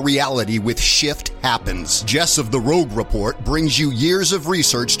workings of our reality with Shift happens. Jess of the Rogue Report brings you years of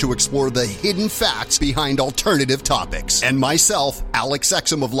research to explore the hidden facts behind alternative topics. And myself, Alex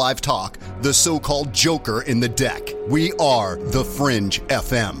Exum of Live Talk, the so-called Joker in the deck. We are The Fringe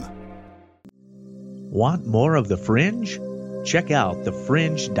FM. Want more of The Fringe? Check out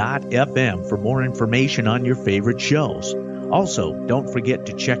thefringe.fm for more information on your favorite shows. Also, don't forget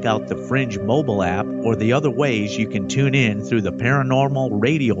to check out the Fringe mobile app or the other ways you can tune in through the Paranormal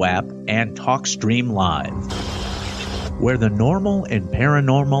Radio app and TalkStream Live. Where the normal and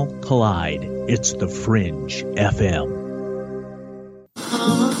paranormal collide, it's the Fringe FM.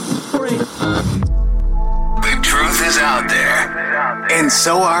 The truth is out there, and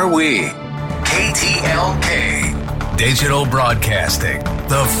so are we. KTLK, Digital Broadcasting,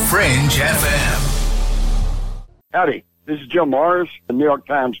 the Fringe FM. Howdy. This is Jim Mars, the New York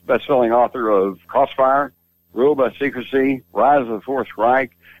Times bestselling author of Crossfire, Rule by Secrecy, Rise of the Fourth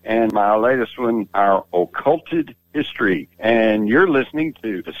Reich, and my latest one, Our Occulted History. And you're listening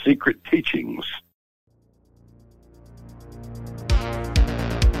to The Secret Teachings.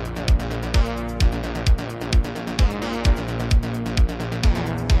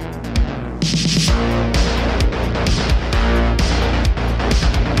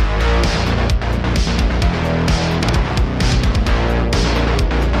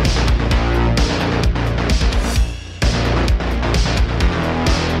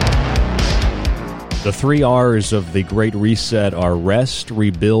 The 3 R's of the Great Reset are rest,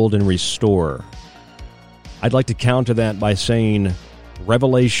 rebuild, and restore. I'd like to counter that by saying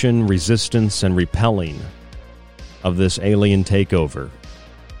revelation, resistance, and repelling of this alien takeover.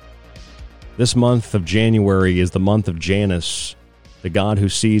 This month of January is the month of Janus, the god who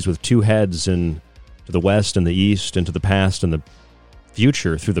sees with 2 heads to the west and the east, into the past and the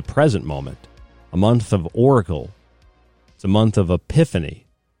future through the present moment. A month of oracle. It's a month of epiphany.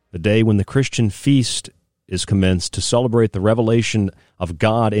 The day when the Christian feast is commenced to celebrate the revelation of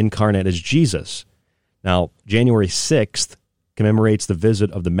God incarnate as Jesus. Now, January 6th commemorates the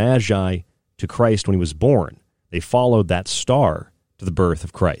visit of the Magi to Christ when he was born. They followed that star to the birth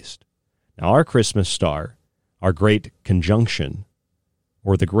of Christ. Now, our Christmas star, our great conjunction,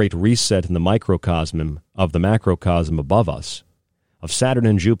 or the great reset in the microcosm of the macrocosm above us, of Saturn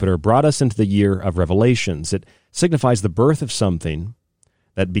and Jupiter, brought us into the year of revelations. It signifies the birth of something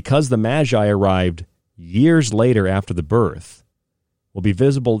that, because the Magi arrived years later after the birth, will be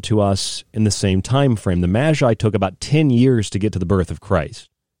visible to us in the same time frame. The Magi took about 10 years to get to the birth of Christ.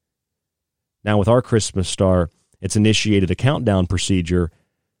 Now, with our Christmas star, it's initiated a countdown procedure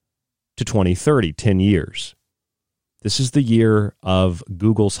to 2030, 10 years. This is the year of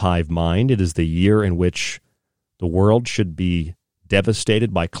Google's hive mind. It is the year in which the world should be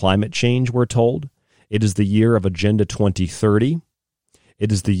devastated by climate change, we're told. It is the year of Agenda 2030.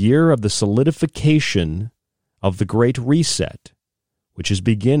 It is the year of the solidification of the Great Reset, which is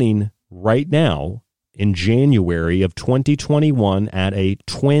beginning right now in January of 2021 at a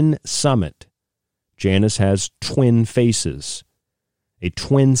twin summit. Janus has twin faces. A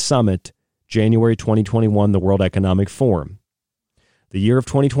twin summit, January 2021, the World Economic Forum. The year of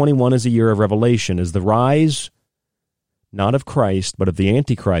 2021 is a year of revelation, as the rise, not of Christ, but of the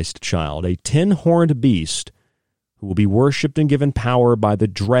Antichrist child, a 10-horned beast who will be worshipped and given power by the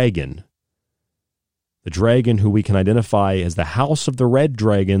dragon who we can identify as the House of the Red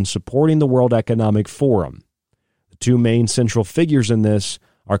Dragon supporting the World Economic Forum. The 2 main central figures in this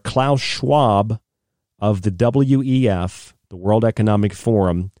are Klaus Schwab of the WEF, the World Economic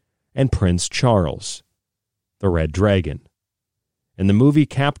Forum, and Prince Charles, the Red Dragon. In the movie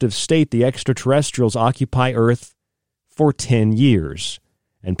Captive State, the extraterrestrials occupy Earth for 10 years,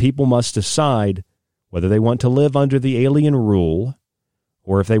 and people must decide whether they want to live under the alien rule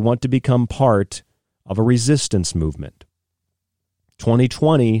or if they want to become part of a resistance movement.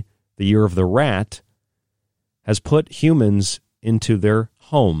 2020, the year of the rat, has put humans into their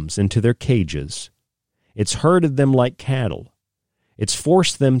homes, into their cages. It's herded them like cattle. It's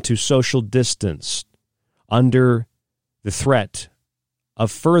forced them to social distance under the threat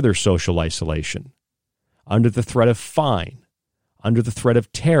of further social isolation, under the threat of fine, under the threat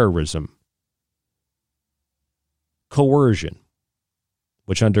of terrorism, coercion,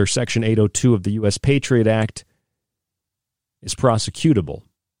 which under Section 802 of the U.S. Patriot Act is prosecutable.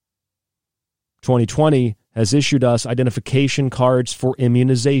 2020 has issued us identification cards for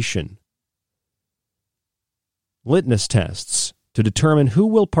immunization, litmus tests to determine who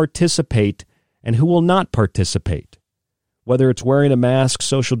will participate and who will not participate, whether it's wearing a mask,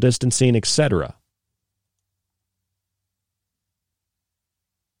 social distancing, etc.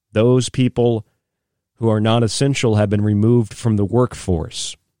 Those people who are not essential have been removed from the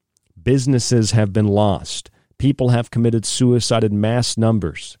workforce. Businesses have been lost. People have committed suicide in mass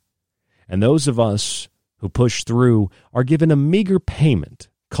numbers. And those of us who push through are given a meager payment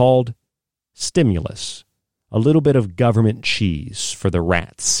called stimulus, a little bit of government cheese for the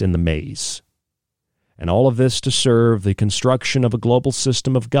rats in the maze. And all of this to serve the construction of a global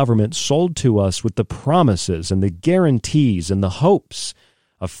system of government sold to us with the promises and the guarantees and the hopes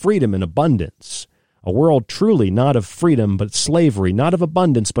of freedom and abundance. A world truly not of freedom but slavery, not of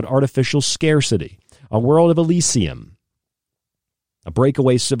abundance but artificial scarcity. A world of Elysium. A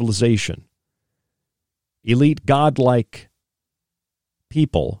breakaway civilization. Elite godlike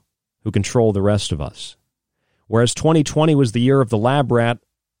people who control the rest of us. Whereas 2020 was the year of the lab rat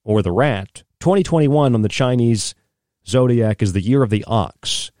or the rat, 2021 on the Chinese zodiac is the year of the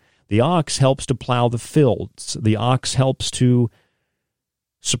ox. The ox helps to plow the fields. The ox helps to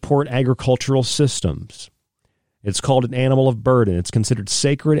support agricultural systems. It's called an animal of burden. It's considered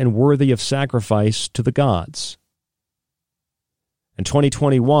sacred and worthy of sacrifice to the gods. And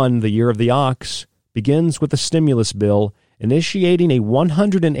 2021, the year of the ox, begins with a stimulus bill initiating a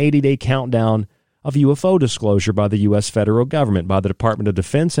 180-day countdown of UFO disclosure by the U.S. federal government, by the Department of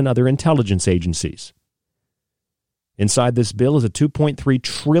Defense and other intelligence agencies. Inside this bill is a $2.3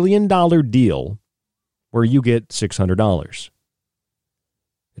 trillion deal where you get $600.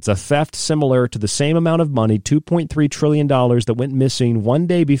 It's a theft similar to the same amount of money, $2.3 trillion, that went missing one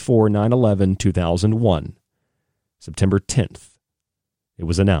day before 9/11/2001, September 10th. It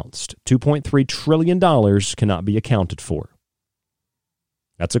was announced. $2.3 trillion cannot be accounted for.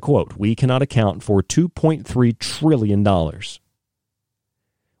 That's a quote. We cannot account for $2.3 trillion.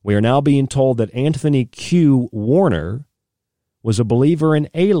 We are now being told that Anthony Q. Warner was a believer in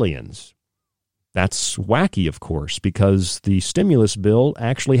aliens. That's wacky, of course, because the stimulus bill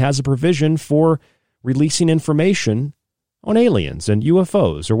actually has a provision for releasing information on aliens and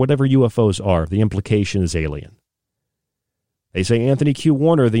UFOs, or whatever UFOs are. The implication is alien. They say Anthony Q.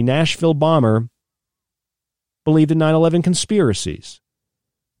 Warner, the Nashville bomber, believed in 9/11 conspiracies.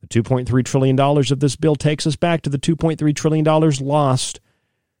 The $2.3 trillion of this bill takes us back to the $2.3 trillion lost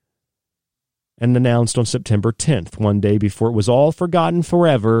and announced on September 10th, one day before it was all forgotten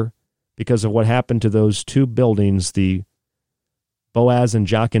forever because of what happened to those two buildings, the Boaz and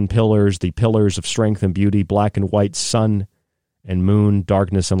Jachin pillars, the pillars of strength and beauty, black and white, sun and moon,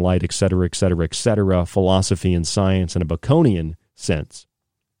 darkness and light, etc., etc., etc., philosophy and science in a Baconian sense.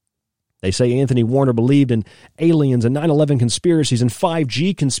 They say Anthony Warner believed in aliens and 9/11 conspiracies and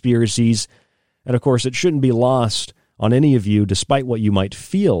 5G conspiracies, and of course it shouldn't be lost on any of you, despite what you might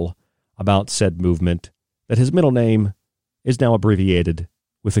feel about said movement, that his middle name is now abbreviated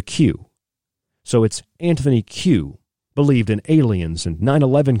with a Q. So it's Anthony Q. believed in aliens and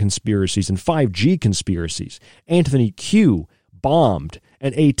 9/11 conspiracies and 5G conspiracies. Anthony Q. bombed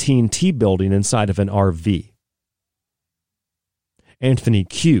an AT&T building inside of an RV. Anthony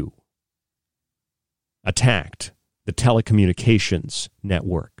Q. attacked the telecommunications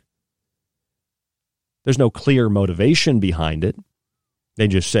network. There's no clear motivation behind it. They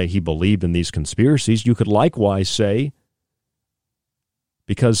just say he believed in these conspiracies. You could likewise say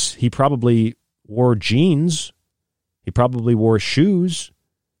because he probably wore jeans, he probably wore shoes.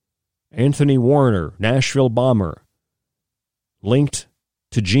 Anthony Warner, Nashville bomber, linked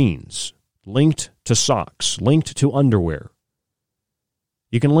to jeans, linked to socks, linked to underwear.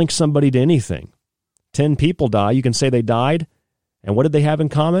 You can link somebody to anything. 10 people die, you can say they died, and what did they have in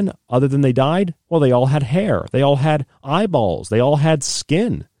common other than they died? Well, they all had hair, they all had eyeballs, they all had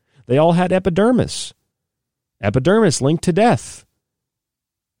skin, they all had epidermis. Epidermis linked to death.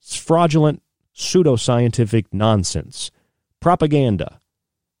 It's fraudulent, pseudoscientific nonsense. Propaganda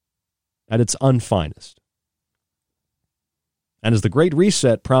at its unfinest. And as the Great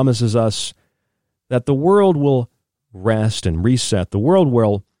Reset promises us that the world will rest and reset, the world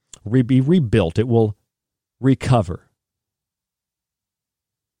will be rebuilt, it will recover.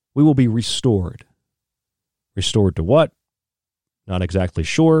 We will be restored. Restored to what? Not exactly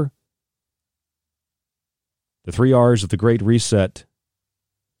sure. The 3 R's of the Great Reset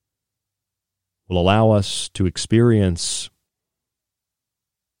will allow us to experience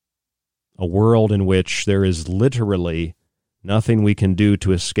a world in which there is literally nothing we can do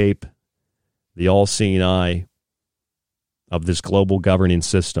to escape the all-seeing eye of this global governing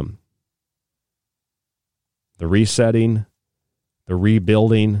system. The resetting, the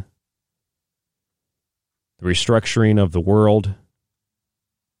rebuilding, the restructuring of the world,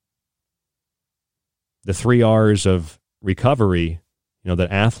 the 3 R's of recovery,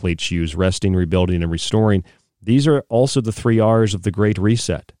 that athletes use, resting, rebuilding, and restoring. These are also the 3 R's of the Great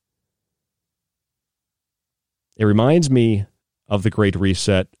Reset. It reminds me of the Great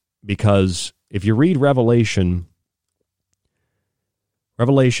Reset because if you read Revelation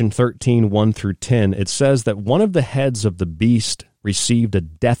 13, 1 through 10, it says that one of the heads of the beast received a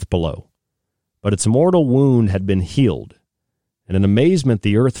death blow, but its mortal wound had been healed. And in amazement,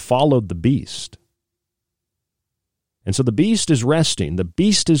 the earth followed the beast. And so the beast is resting, the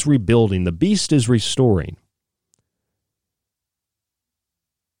beast is rebuilding, the beast is restoring.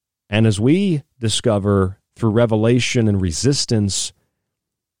 And as we discover through revelation and resistance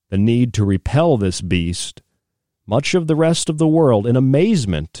the need to repel this beast, much of the rest of the world, in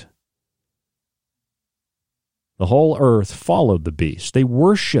amazement, the whole earth followed the beast. They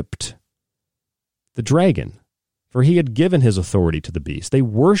worshipped the dragon, for he had given his authority to the beast. They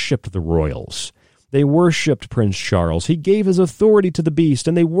worshipped the royals. They worshipped Prince Charles. He gave his authority to the beast,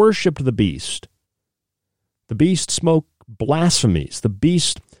 and they worshipped the beast. The beast spoke blasphemies. The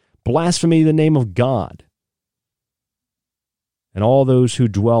beast blasphemed the name of God. And all those who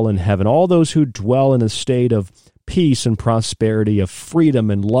dwell in heaven, all those who dwell in a state of peace and prosperity, of freedom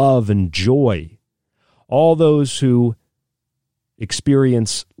and love and joy, all those who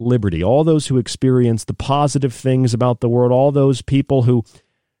experience liberty, all those who experience the positive things about the world, all those people who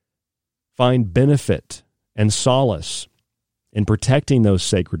find benefit and solace in protecting those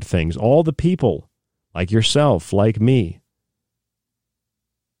sacred things, all the people like yourself, like me,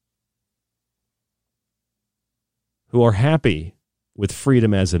 who are happy with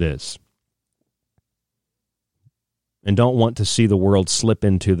freedom as it is and don't want to see the world slip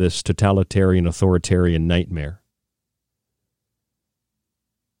into this totalitarian, authoritarian nightmare.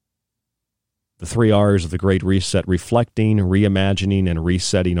 The 3 R's of the Great Reset: reflecting, reimagining, and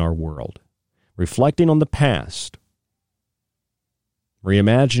resetting our world. Reflecting on the past,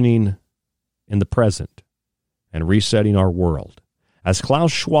 reimagining in the present, and resetting our world. As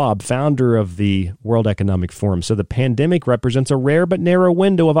Klaus Schwab, founder of the World Economic Forum, said, the pandemic represents a rare but narrow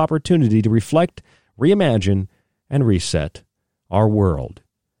window of opportunity to reflect, reimagine, and reset our world.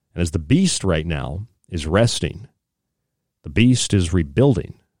 And as the beast right now is resting, the beast is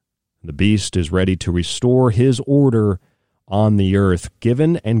rebuilding. The beast is ready to restore his order on the earth,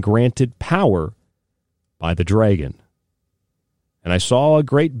 given and granted power by the dragon. And I saw a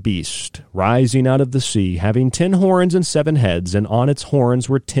great beast rising out of the sea, having 10 horns and 7 heads, and on its horns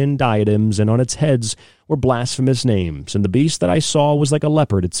were 10 diadems, and on its heads were blasphemous names. And the beast that I saw was like a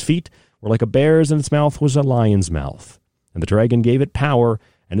leopard, its feet were like a bear's, and its mouth was a lion's mouth. And the dragon gave it power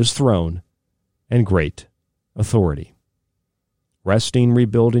and his throne and great authority. Resting,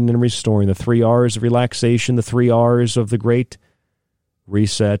 rebuilding, and restoring, the 3 R's of relaxation, the 3 R's of the Great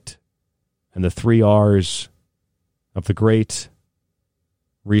Reset, and the 3 R's of the Great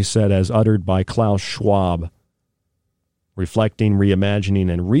Reset as uttered by Klaus Schwab. Reflecting,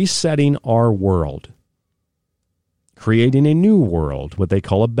 reimagining, and resetting our world. Creating a new world, what they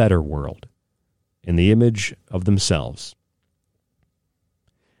call a better world, in the image of themselves.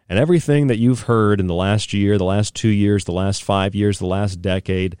 And everything that you've heard in the last year, the last 2 years, the last 5 years, the last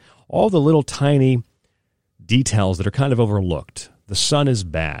decade, all the little tiny details that are kind of overlooked. The sun is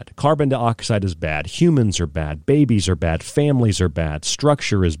bad. Carbon dioxide is bad. Humans are bad. Babies are bad. Families are bad.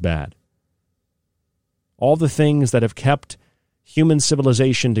 Structure is bad. All the things that have kept human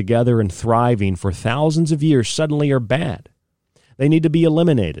civilization together and thriving for thousands of years suddenly are bad. They need to be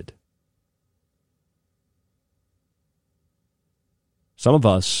eliminated. Some of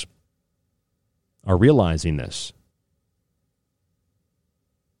us are realizing this.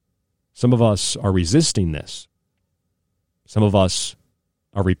 Some of us are resisting this. Some of us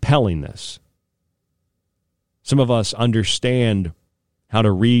are repelling this. Some of us understand how to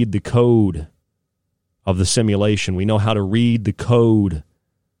read the code of the simulation. We know how to read the code.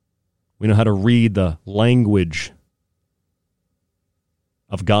 We know how to read the language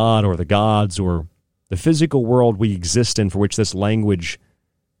of God or the gods or the physical world we exist in, for which this language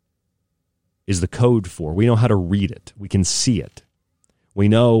is the code for. We know how to read it. We can see it. We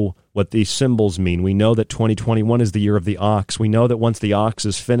know what these symbols mean. We know that 2021 is the year of the ox. We know that once the ox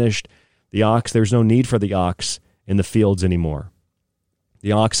is finished, there's no need for the ox in the fields anymore.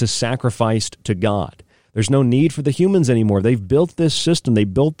 The ox is sacrificed to God. There's no need for the humans anymore. They've built this system. They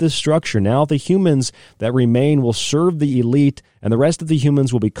built this structure. Now the humans that remain will serve the elite, and the rest of the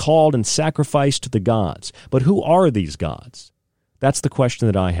humans will be called and sacrificed to the gods. But who are these gods? That's the question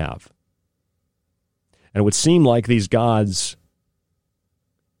that I have. And it would seem like these gods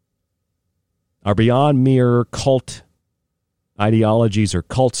are beyond mere cult ideologies or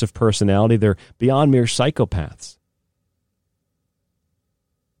cults of personality. They're beyond mere psychopaths.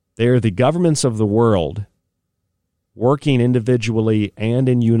 They are the governments of the world working individually and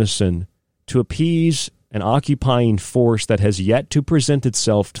in unison to appease an occupying force that has yet to present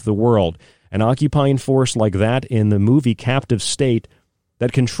itself to the world, an occupying force like that in the movie Captive State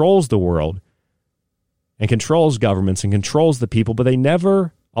that controls the world and controls governments and controls the people, but they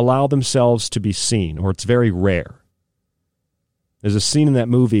never allow themselves to be seen, or it's very rare. There's a scene in that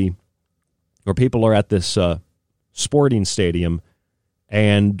movie where people are at this sporting stadium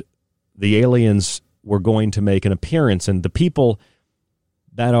and the aliens were going to make an appearance, and the people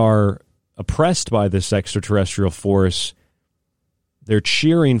that are oppressed by this extraterrestrial force, they're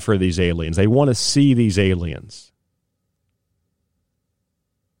cheering for these aliens. They want to see these aliens.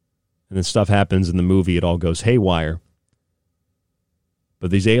 And then stuff happens in the movie. It all goes haywire. But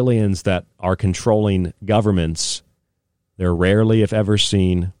these aliens that are controlling governments, they're rarely, if ever,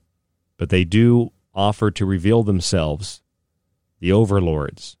 seen, but they do offer to reveal themselves, the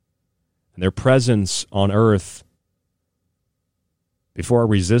overlords. And their presence on Earth, before a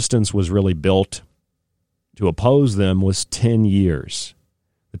resistance was really built to oppose them, was 10 years.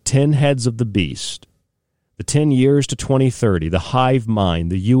 The 10 heads of the beast, the 10 years to 2030, the hive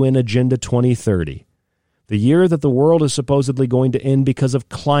mind, the UN Agenda 2030, the year that the world is supposedly going to end because of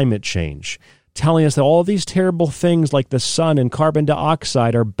climate change, telling us that all these terrible things like the sun and carbon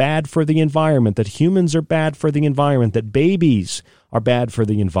dioxide are bad for the environment, that humans are bad for the environment, that babies are bad for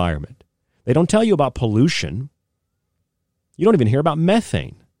the environment. They don't tell you about pollution. You don't even hear about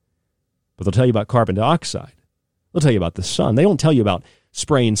methane. But they'll tell you about carbon dioxide. They'll tell you about the sun. They don't tell you about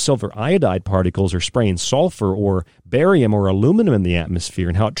spraying silver iodide particles or spraying sulfur or barium or aluminum in the atmosphere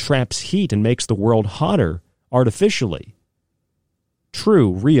and how it traps heat and makes the world hotter artificially.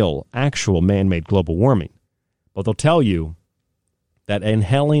 True, real, actual man-made global warming. But they'll tell you that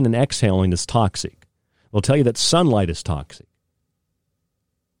inhaling and exhaling is toxic. They'll tell you that sunlight is toxic.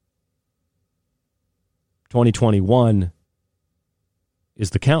 2021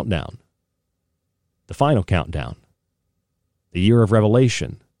 is the countdown, the final countdown, the year of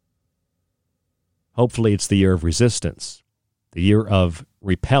revelation. Hopefully it's the year of resistance, the year of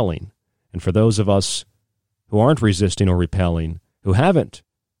repelling. And for those of us who aren't resisting or repelling, who haven't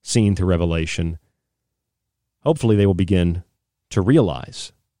seen through revelation, hopefully they will begin to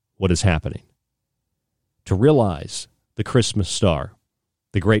realize what is happening, to realize the Christmas star,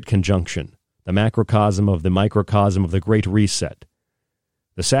 the great conjunction, the macrocosm of the microcosm of the great reset,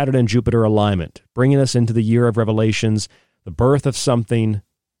 the Saturn and Jupiter alignment, bringing us into the year of revelations, the birth of something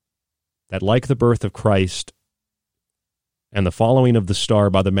that, like the birth of Christ and the following of the star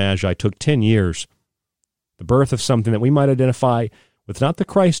by the Magi, took 10 years, the birth of something that we might identify with not the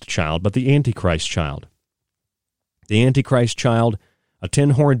Christ child, but the Antichrist child. The Antichrist child, a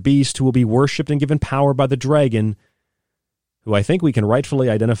 10-horned beast who will be worshipped and given power by the dragon, who I think we can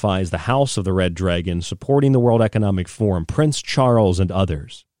rightfully identify as the House of the Red Dragon, supporting the World Economic Forum, Prince Charles and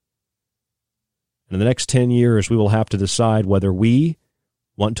others. And in the next 10 years, we will have to decide whether we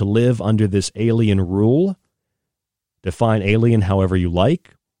want to live under this alien rule, define alien however you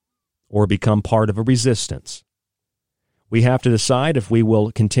like, or become part of a resistance. We have to decide if we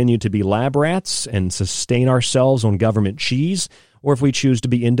will continue to be lab rats and sustain ourselves on government cheese, or if we choose to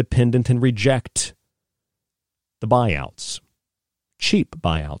be independent and reject the buyouts. Cheap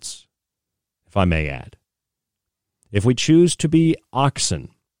buyouts, if I may add. If we choose to be oxen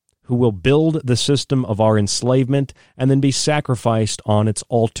who will build the system of our enslavement and then be sacrificed on its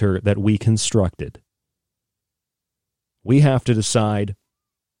altar that we constructed. We have to decide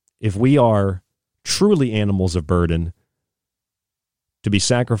if we are truly animals of burden to be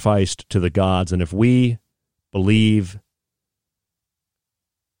sacrificed to the gods, and if we believe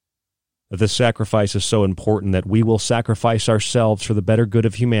that this sacrifice is so important that we will sacrifice ourselves for the better good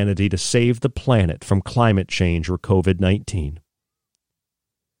of humanity to save the planet from climate change or COVID-19.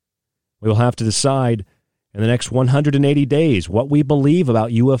 We will have to decide in the next 180 days what we believe about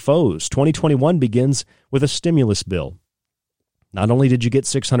UFOs. 2021 begins with a stimulus bill. Not only did you get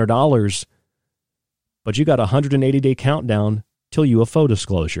 $600, but you got a 180-day countdown till UFO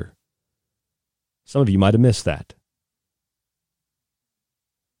disclosure. Some of you might have missed that.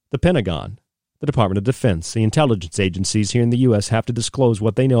 The Pentagon, the Department of Defense, the intelligence agencies here in the U.S. have to disclose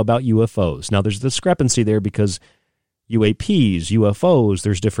what they know about UFOs. Now, there's a discrepancy there because UAPs, UFOs,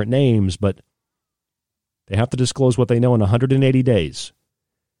 there's different names, but they have to disclose what they know in 180 days.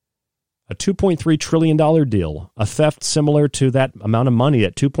 A $2.3 trillion deal, a theft similar to that amount of money,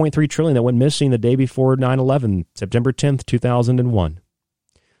 that $2.3 trillion that went missing the day before 9/11, September 10th, 2001.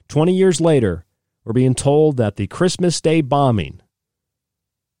 20 years later, we're being told that the Christmas Day bombing,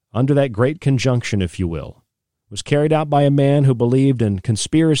 under that great conjunction, if you will, was carried out by a man who believed in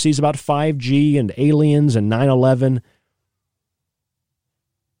conspiracies about 5G and aliens and 9/11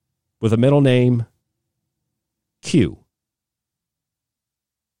 with a middle name Q.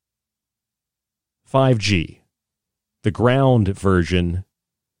 5G, the ground version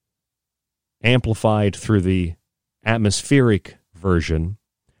amplified through the atmospheric version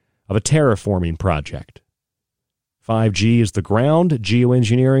of a terraforming project. 5G is the ground,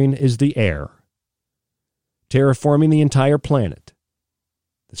 geoengineering is the air. Terraforming the entire planet.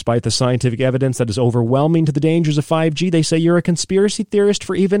 Despite the scientific evidence that is overwhelming to the dangers of 5G, they say you're a conspiracy theorist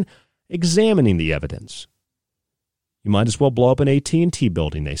for even examining the evidence. You might as well blow up an AT&T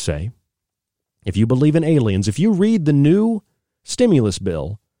building, they say. If you believe in aliens, if you read the new stimulus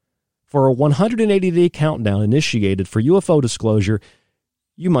bill for a 180-day countdown initiated for UFO disclosure,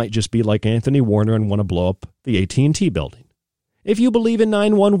 you might just be like Anthony Warner and want to blow up the AT&T building. If you believe in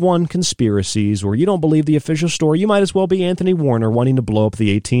 911 conspiracies or you don't believe the official story, you might as well be Anthony Warner wanting to blow up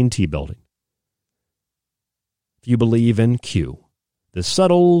the AT&T building. If you believe in Q, the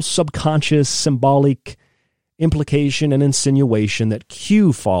subtle, subconscious, symbolic implication and insinuation that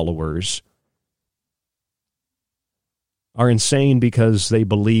Q followers are insane because they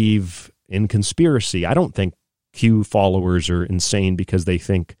believe in conspiracy. I don't think Q followers are insane because they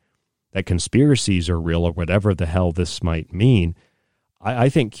think that conspiracies are real or whatever the hell this might mean. I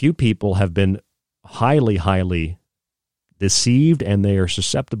think Q people have been highly, highly deceived, and they are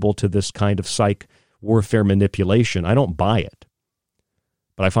susceptible to this kind of psych warfare manipulation. I don't buy it.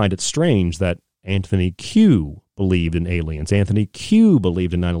 But I find it strange that Anthony Q believed in aliens. Anthony Q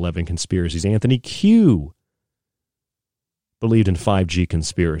believed in 9/11 conspiracies. Anthony Q believed in 5G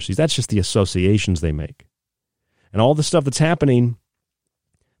conspiracies. That's just the associations they make. And all the stuff that's happening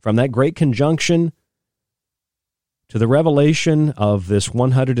from that great conjunction to the revelation of this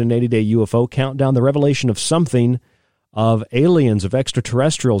 180-day UFO countdown, the revelation of something, of aliens, of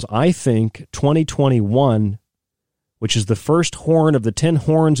extraterrestrials, I think 2021, which is the first horn of the 10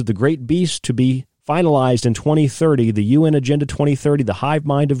 horns of the great beast to be finalized in 2030, the UN Agenda 2030, the hive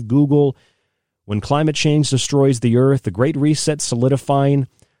mind of Google, when climate change destroys the earth, the Great Reset solidifying,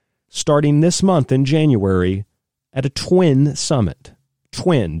 starting this month in January at a twin summit.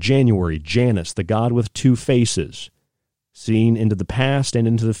 Twin, January, Janus, the god with two faces, seeing into the past and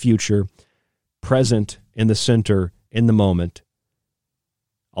into the future, present in the center, in the moment,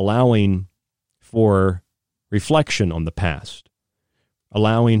 allowing for reflection on the past,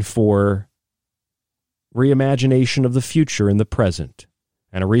 allowing for reimagination of the future in the present,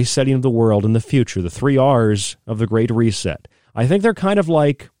 and a resetting of the world in the future, the 3 R's of the Great Reset. I think they're kind of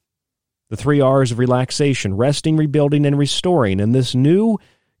like the 3 R's of relaxation: resting, rebuilding, and restoring. And this new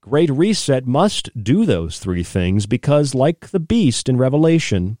Great Reset must do those 3 things because, like the beast in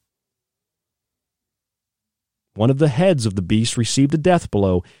Revelation, one of the heads of the beast received a death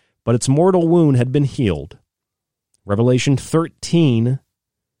blow, but its mortal wound had been healed. Revelation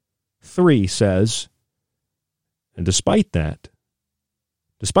 13:3 says, and despite that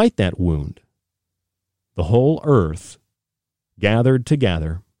wound, the whole earth gathered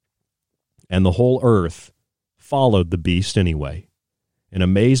together, and the whole earth followed the beast anyway. In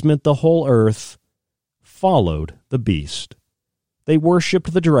amazement, the whole earth followed the beast. They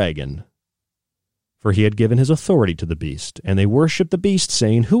worshipped the dragon, for he had given his authority to the beast. And they worshipped the beast,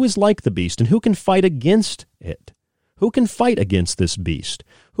 saying, who is like the beast, and who can fight against it? Who can fight against this beast?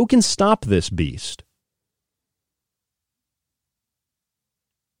 Who can stop this beast?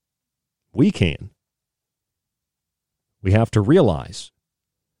 We can. We have to realize.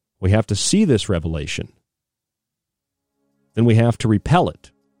 We have to see this revelation. Then we have to repel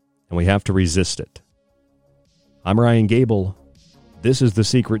it, and we have to resist it. I'm Ryan Gable. This is The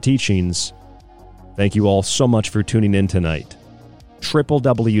Secret Teachings. Thank you all so much for tuning in tonight.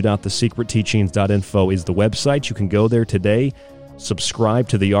 www.thesecretteachings.info is the website. You can go there today, subscribe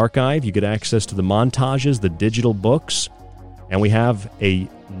to the archive. You get access to the montages, the digital books, and we have a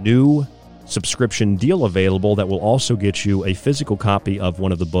new subscription deal available that will also get you a physical copy of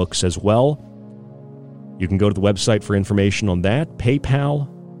one of the books as well. You can go to the website for information on that. PayPal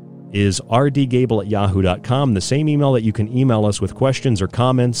is rdgable@yahoo.com, the same email that you can email us with questions or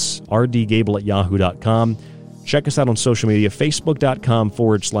comments, rdgable@yahoo.com. Check us out on social media,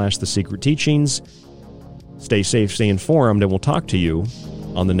 facebook.com/The Secret Teachings. Stay safe, stay informed, and we'll talk to you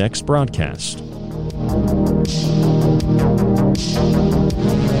on the next broadcast.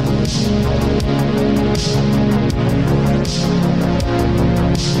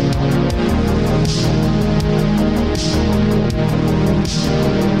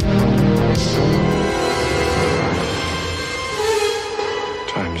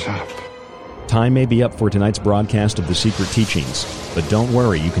 Time's up. Time may be up for tonight's broadcast of The Secret Teachings, but don't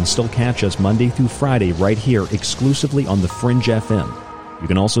worry, you can still catch us Monday through Friday right here exclusively on The Fringe FM. You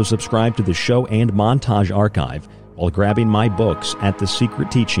can also subscribe to the show and montage archive while grabbing my books at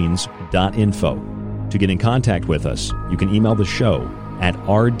thesecretteachings.info. To get in contact with us, you can email the show at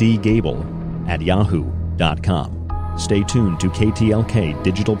rdgable@yahoo.com. Stay tuned to KTLK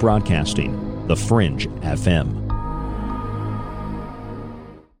Digital Broadcasting, The Fringe FM.